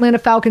think this Atlanta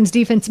Falcons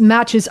defense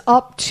matches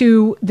up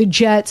to the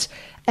Jets?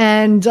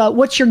 And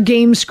what's your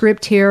game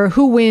script here?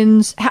 Who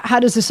wins? How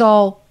does this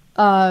all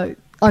play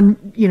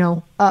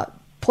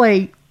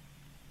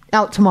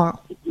out tomorrow?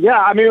 Yeah,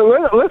 I mean,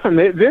 listen,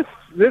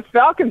 this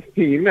Falcons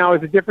team now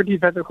is a different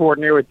defensive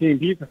coordinator with Dean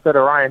Pease instead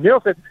of Ryan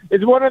Nielsen.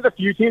 Is one of the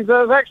few teams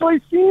that has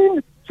actually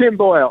seen Tim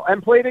Boyle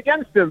and played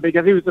against him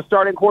because he was the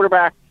starting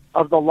quarterback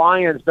of the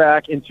Lions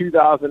back in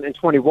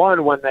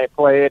 2021 when they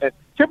played. And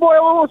Tim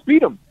Boyle almost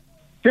beat him.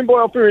 Tim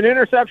Boyle threw an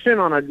interception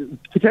on a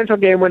potential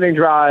game-winning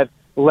drive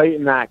late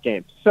in that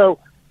game. So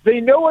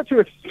they know what to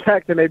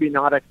expect and maybe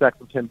not expect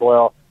from Tim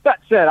Boyle. That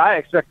said, I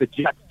expect the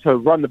Jets to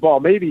run the ball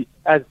maybe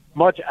as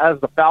much as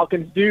the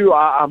Falcons do.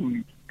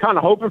 I'm kind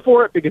of hoping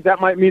for it because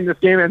that might mean this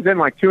game ends in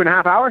like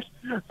 2.5 hours.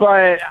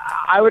 But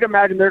I would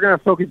imagine they're going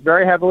to focus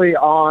very heavily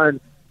on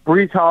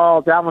Breece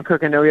Hall. Dalvin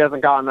Cook, I know he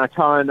hasn't gotten a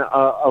ton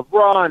of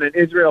run, and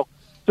Israel.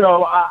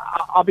 So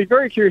I'll be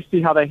very curious to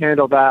see how they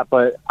handle that.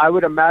 But I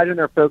would imagine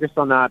they're focused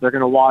on that. They're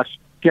going to watch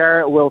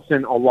Garrett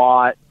Wilson a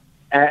lot,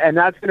 and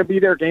that's going to be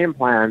their game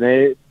plan.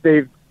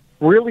 They've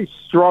really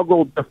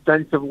struggled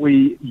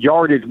defensively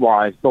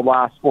yardage-wise the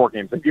last 4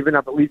 games. They've given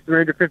up at least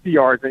 350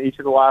 yards in each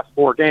of the last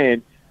 4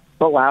 games.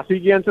 But last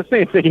week against the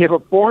Saints, they gave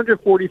up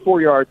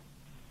 444 yards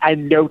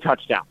and no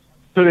touchdowns.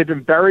 So they've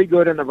been very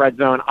good in the red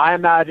zone. I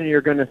imagine you're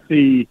going to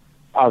see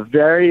a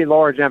very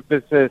large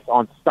emphasis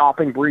on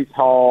stopping Breece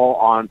Hall,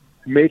 on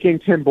making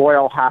Tim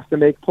Boyle have to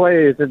make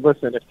plays. And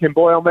listen, if Tim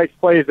Boyle makes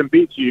plays and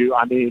beats you,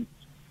 I mean,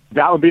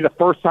 that would be the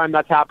first time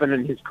that's happened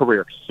in his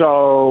career.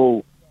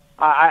 So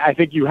I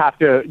think you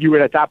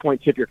would at that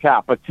point tip your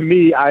cap. But to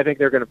me, I think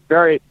they're going to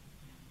very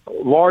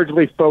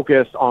largely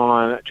focus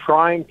on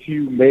trying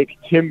to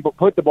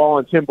put the ball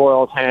in Tim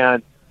Boyle's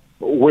hand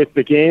with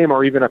the game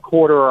or even a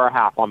quarter or a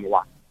half on the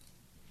line.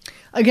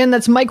 Again,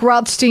 that's Mike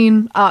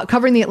Rothstein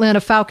covering the Atlanta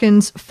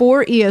Falcons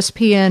for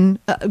ESPN.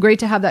 Great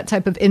to have that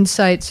type of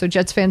insight so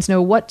Jets fans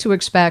know what to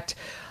expect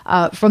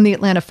from the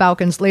Atlanta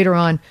Falcons later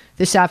on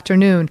this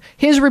afternoon.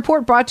 His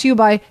report brought to you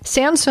by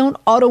Sansone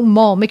Auto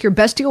Mall. Make your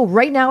best deal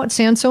right now at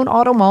Sansone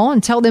Auto Mall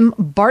and tell them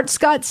Bart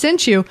Scott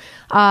sent you.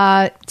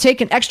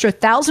 Take an extra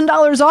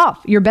 $1,000 off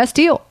your best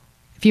deal.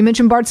 If you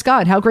mention Bart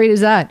Scott, how great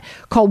is that?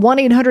 Call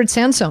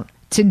 1-800-SANSONE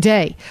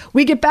today.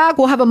 We get back,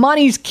 we'll have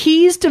Amani's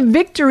keys to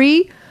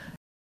victory.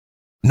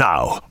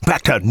 Now,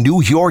 back to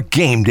New York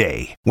Game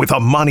Day with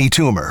Amani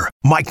Toomer,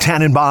 Mike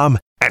Tannenbaum,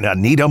 and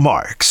Anita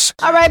Marks.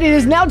 All right, it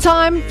is now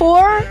time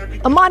for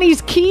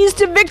Amani's Keys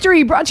to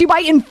Victory, brought to you by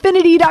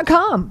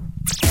Infinity.com.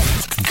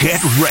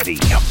 Get ready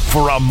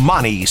for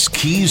Amani's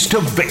Keys to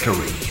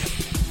Victory.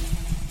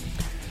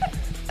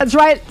 That's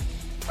right.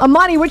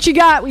 Amani, what you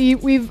got?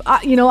 We've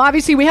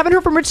obviously we haven't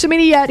heard from Rich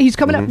Cimini yet. He's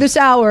coming up this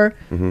hour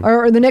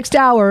or the next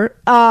hour.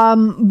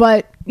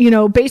 But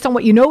based on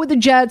what you know with the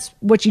Jets,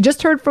 what you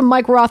just heard from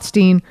Mike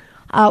Rothstein,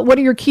 what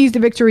are your keys to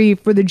victory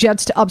for the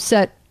Jets to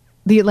upset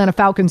the Atlanta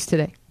Falcons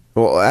today?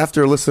 Well,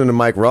 after listening to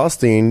Mike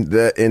Rothstein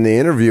in the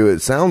interview,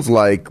 it sounds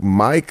like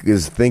Mike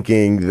is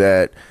thinking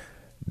that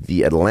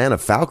the Atlanta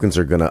Falcons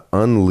are going to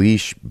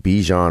unleash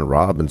Bijan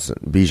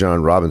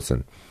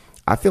Robinson.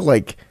 I feel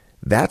like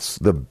that's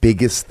the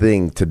biggest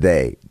thing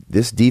today.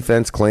 This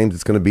defense claims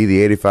it's going to be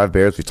the 85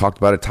 Bears. We talked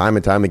about it time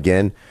and time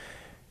again.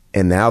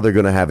 And now they're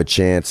going to have a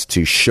chance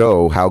to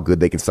show how good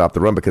they can stop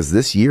the run, because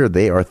this year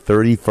they are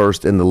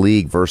 31st in the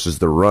league versus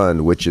the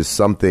run, which is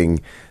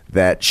something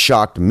that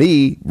shocked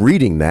me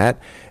reading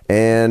that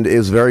and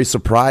is very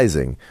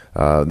surprising.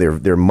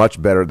 They're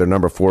much better. They're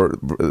number four.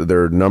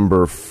 They're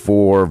number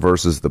 4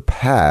 versus the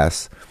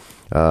pass,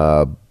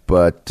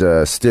 but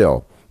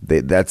still,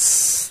 they're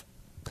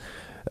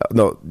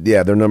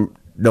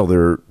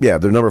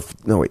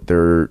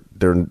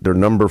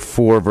number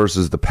 4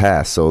 versus the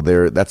pass. So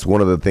that's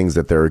one of the things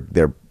that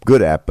they're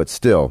good at, but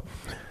still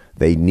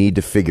they need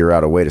to figure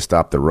out a way to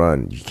stop the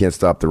run. You can't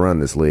stop the run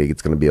in this league.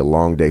 It's going to be a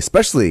long day,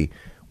 especially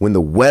when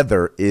the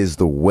weather is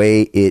the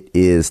way it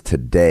is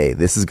today.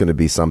 This is going to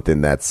be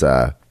something that's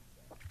going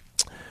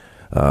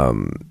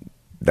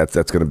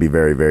to be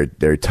very, very,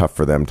 very tough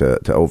for them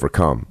to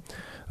overcome.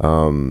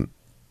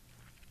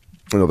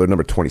 No, they're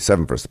number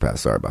 27 versus the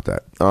pass. Sorry about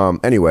that.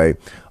 Anyway,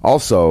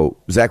 also,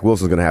 Zach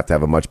Wilson's going to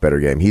have a much better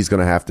game. He's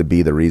going to have to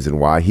be the reason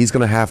why. He's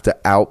going to have to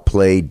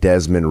outplay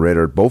Desmond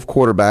Ridder. Both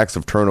quarterbacks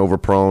are turnover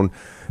prone.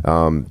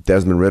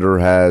 Desmond Ridder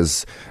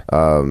has,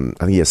 I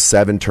think he has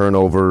 7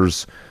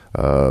 turnovers.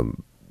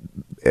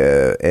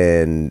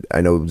 And I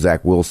know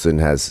Zach Wilson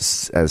has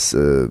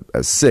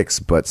 6,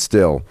 but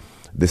still,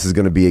 this is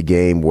going to be a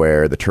game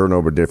where the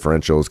turnover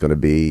differential is going to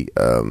be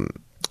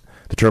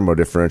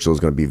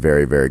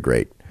very, very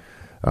great.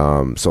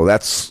 So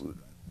that's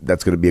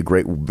going to be a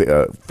great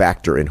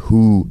factor in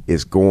who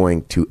is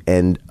going to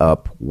end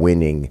up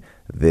winning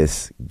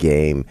this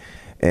game.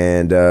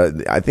 And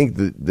I think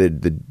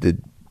the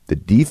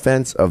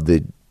defense of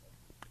the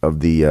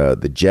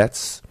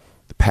Jets,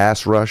 the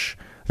pass rush,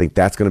 I think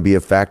that's going to be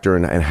a factor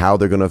in how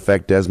they're going to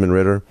affect Desmond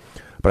Ridder.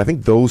 But I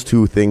think those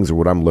two things are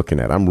what I'm looking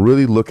at. I'm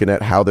really looking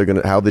at how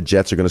the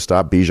Jets are going to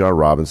stop Bijan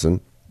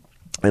Robinson,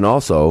 and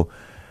also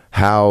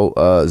how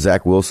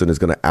Zach Wilson is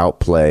going to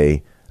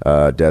outplay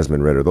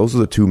Desmond Ridder. Those are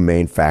the two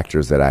main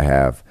factors that I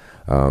have,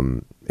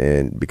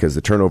 and because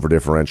the turnover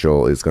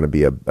differential is going to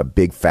be a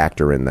big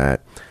factor in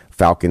that.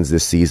 Falcons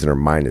this season are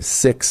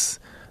 -6,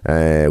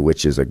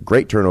 which is a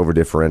great turnover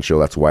differential.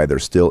 That's why they're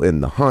still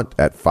in the hunt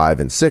at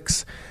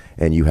 5-6.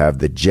 And you have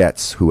the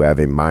Jets, who have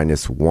a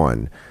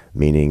 -1,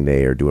 meaning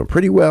they are doing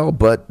pretty well,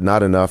 but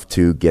not enough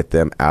to get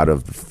them out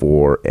of the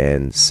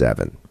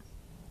 4-7.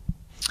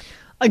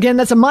 Again,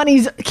 that's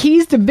Amani's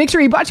Keys to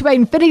Victory, brought to you by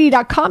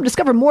Infinity.com.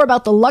 Discover more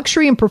about the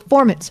luxury and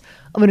performance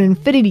of an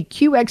Infinity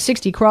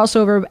QX60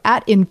 crossover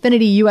at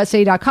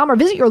InfinityUSA.com, or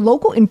visit your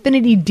local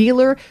Infinity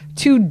dealer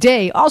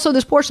today. Also,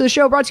 this portion of the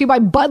show brought to you by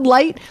Bud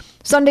Light.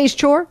 Sunday's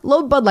chore,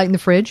 load Bud Light in the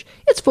fridge.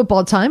 It's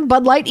football time.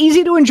 Bud Light,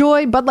 easy to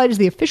enjoy. Bud Light is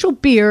the official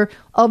beer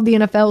of the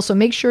NFL, so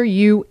make sure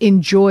you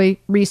enjoy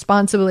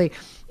responsibly.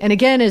 And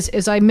again,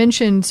 as I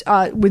mentioned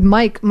with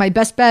Mike, my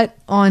best bet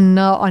on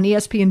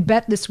ESPN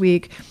Bet this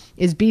week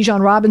is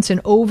Bijan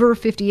Robinson over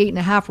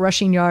 58.5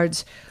 rushing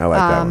yards. I like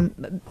that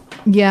one.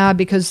 Yeah,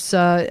 because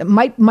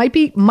might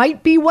be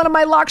one of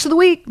my locks of the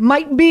week.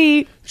 Might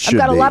be. I've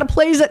got a lot of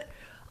plays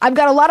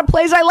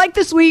I like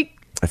this week.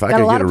 If I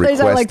could get a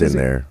request in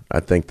there, I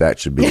think that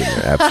should be in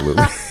there.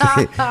 Absolutely.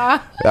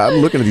 I'm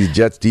looking at these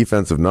Jets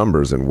defensive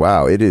numbers, and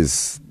wow,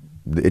 it's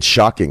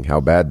shocking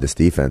how bad this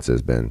defense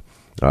has been.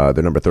 They're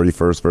number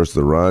 31st versus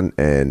the run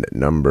and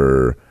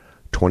number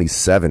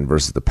 27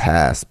 versus the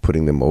pass,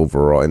 putting them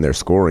overall in their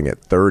scoring at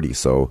 30.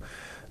 So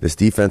this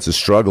defense is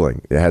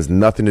struggling. It has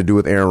nothing to do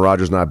with Aaron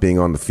Rodgers not being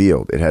on the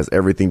field. It has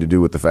everything to do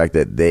with the fact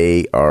that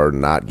they are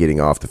not getting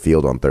off the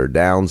field on third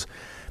downs.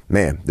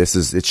 Man,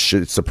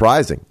 it's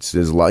surprising.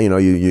 There's a lot,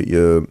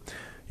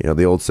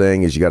 the old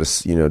saying is you got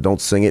to,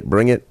 don't sing it,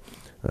 bring it.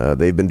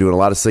 They've been doing a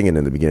lot of singing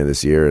in the beginning of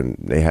this year, and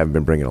they haven't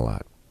been bringing a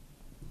lot.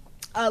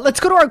 Let's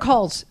go to our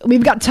calls.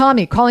 We've got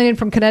Tommy calling in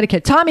from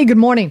Connecticut. Tommy, good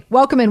morning.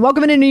 Welcome in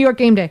New York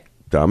Game Day.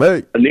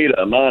 Tommy. Anita,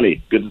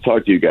 Amani, good to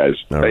talk to you guys.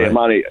 All right.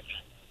 Amani,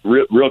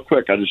 real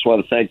quick, I just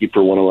want to thank you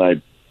for one of my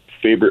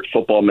favorite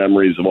football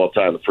memories of all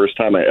time. The first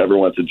time I ever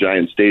went to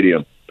Giant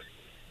Stadium,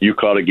 you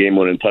caught a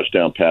game-winning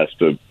touchdown pass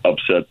to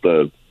upset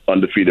the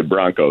undefeated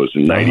Broncos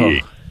in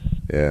 '98.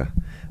 Yeah,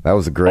 that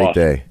was a great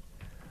day.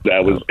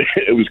 That was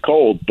it was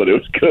cold, but it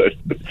was good.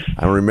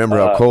 I don't remember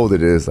how cold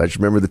it is. I just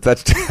remember the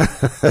touchdown.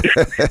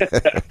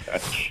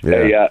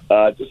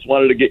 Just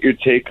wanted to get your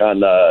take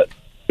on.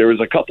 There was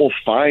a couple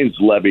fines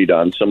levied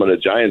on some of the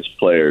Giants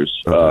players.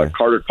 Okay.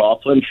 Carter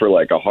Coughlin for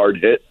like a hard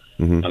hit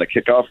on a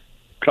kickoff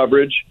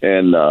coverage,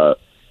 and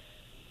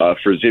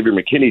for Xavier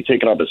McKinney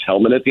taking off his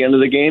helmet at the end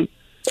of the game.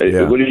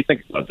 Yeah. What do you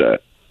think about that?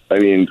 I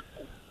mean,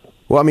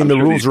 the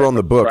rules are on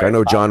the book. I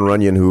know John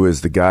Runyon, who is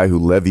the guy who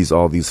levies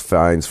all these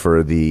fines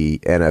for the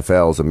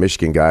NFL, is a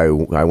Michigan guy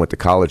who I went to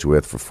college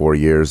with for 4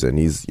 years, and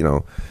he's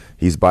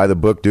by the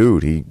book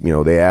dude.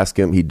 They ask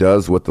him, he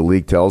does what the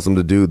league tells him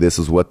to do. This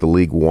is what the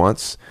league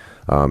wants.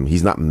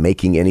 He's not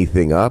making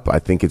anything up. I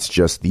think it's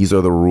just these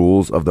are the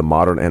rules of the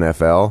modern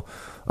NFL.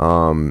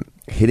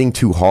 Hitting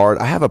too hard,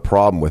 I have a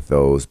problem with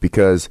those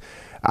because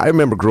I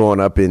remember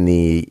growing up in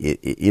the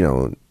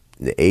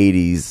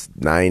 80s,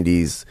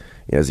 90s,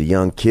 as a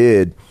young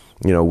kid,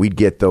 we'd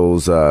get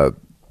those videos,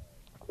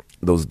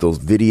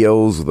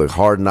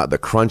 the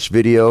crunch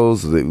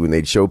videos when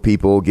they'd show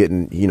people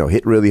getting,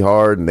 hit really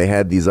hard, and they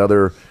had these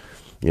other,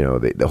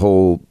 the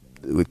whole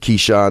with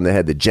Keyshawn, they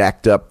had the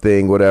jacked up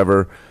thing,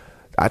 whatever.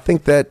 I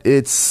think that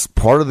it's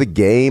part of the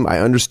game. I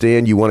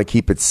understand you want to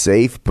keep it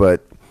safe,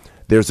 but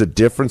there's a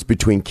difference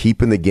between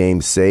keeping the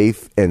game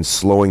safe and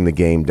slowing the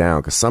game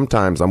down. Because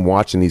sometimes I'm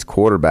watching these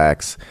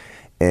quarterbacks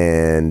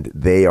and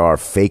they are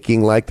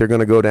faking like they're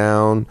going to go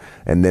down,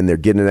 and then they're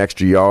getting an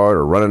extra yard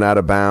or running out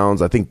of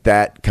bounds. I think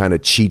that kind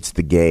of cheats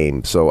the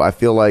game. So I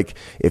feel like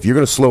if you're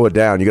going to slow it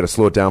down, you got to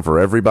slow it down for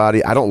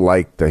everybody. I don't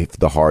like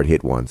the hard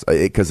hit ones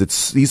because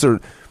these are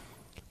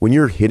when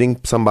you're hitting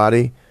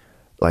somebody,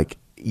 like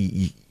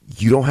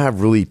you don't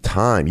have really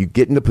time. You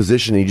get in a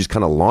position and you just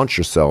kind of launch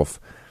yourself.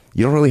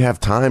 You don't really have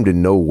time to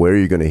know where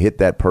you're going to hit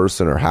that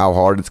person or how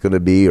hard it's going to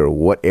be or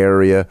what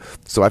area.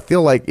 So I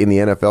feel like in the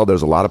NFL,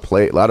 there's a lot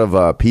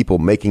of people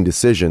making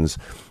decisions,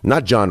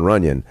 not John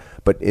Runyon,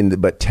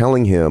 but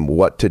telling him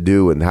what to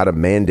do and how to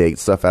mandate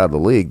stuff out of the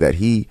league that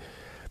he,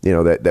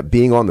 that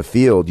being on the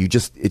field,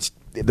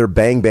 they're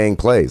bang bang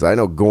plays. I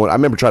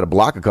remember trying to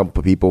block a couple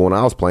of people when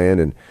I was playing,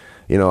 and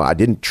I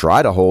didn't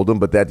try to hold them,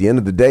 but at the end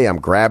of the day, I'm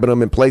grabbing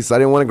them in places I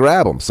didn't want to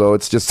grab them. So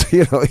it's just,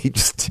 you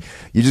just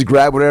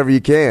grab whatever you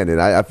can. And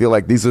I feel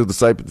like these are the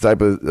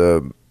type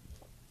of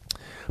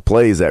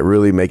plays that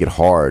really make it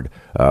hard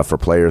for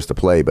players to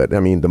play. But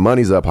I mean, the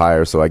money's up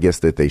higher, so I guess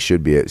that they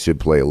should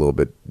play a little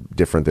bit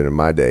different than in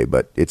my day.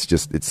 But it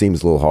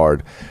seems a little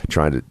hard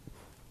trying to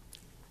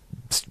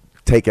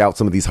take out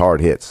some of these hard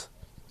hits.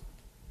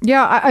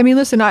 Yeah, I mean,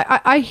 listen,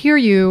 I hear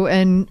you,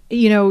 and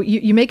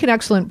you make an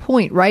excellent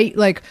point, right?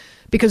 Like,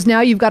 because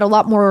now you've got a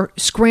lot more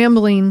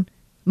scrambling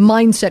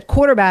mindset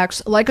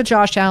quarterbacks like a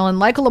Josh Allen,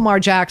 like a Lamar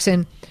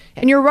Jackson,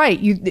 and you're right.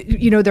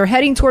 They're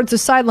heading towards the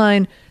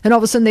sideline, and all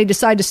of a sudden they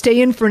decide to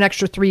stay in for an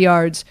extra 3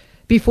 yards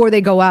before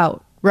they go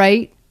out,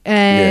 right?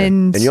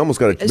 And you almost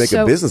got to make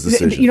a business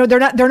decision.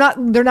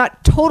 They're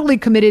not totally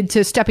committed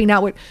to stepping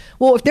out.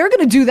 Well, if they're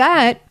going to do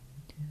that,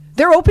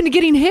 they're open to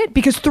getting hit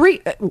because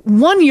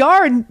 1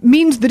 yard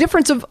means the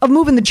difference of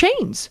moving the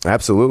chains.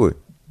 Absolutely.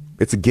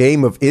 It's a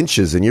game of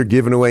inches, and you're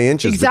giving away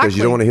inches because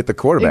you don't want to hit the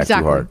quarterback too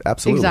hard.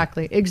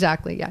 Absolutely.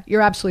 Exactly. Yeah,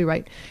 you're absolutely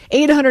right.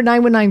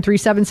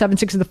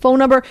 800-919-3776 is the phone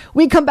number.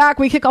 We come back.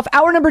 We kick off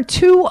hour number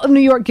 2 of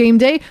New York Game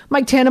Day.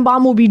 Mike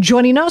Tannenbaum will be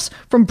joining us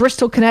from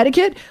Bristol,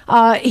 Connecticut.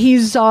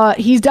 He's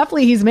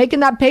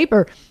making that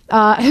paper.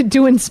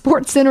 Doing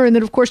Sports Center, and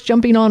then, of course,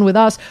 jumping on with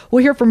us.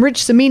 We'll hear from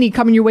Rich Cimini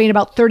coming your way in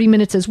about 30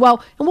 minutes as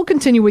well, and we'll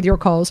continue with your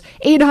calls.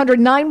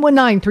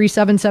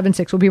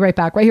 800-919-3776. We'll be right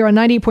back right here on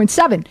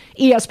 98.7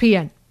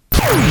 ESPN.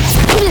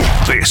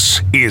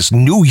 This is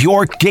New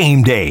York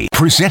Game Day,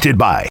 presented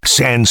by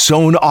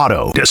Sansone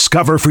Auto.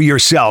 Discover for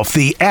yourself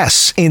the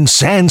S in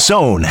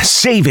Sansone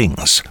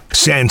savings.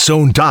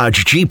 Sansone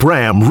Dodge Jeep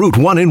Ram Route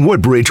 1 in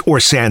Woodbridge or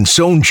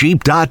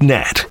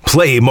SansoneJeep.net.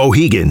 Play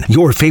Mohegan.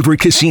 Your favorite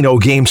casino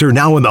games are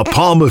now in the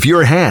palm of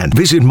your hand.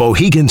 Visit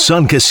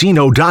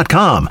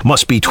MoheganSunCasino.com.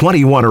 Must be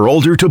 21 or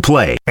older to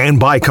play. And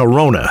by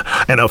Corona,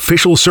 an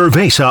official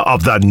cerveza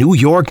of the New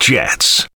York Jets.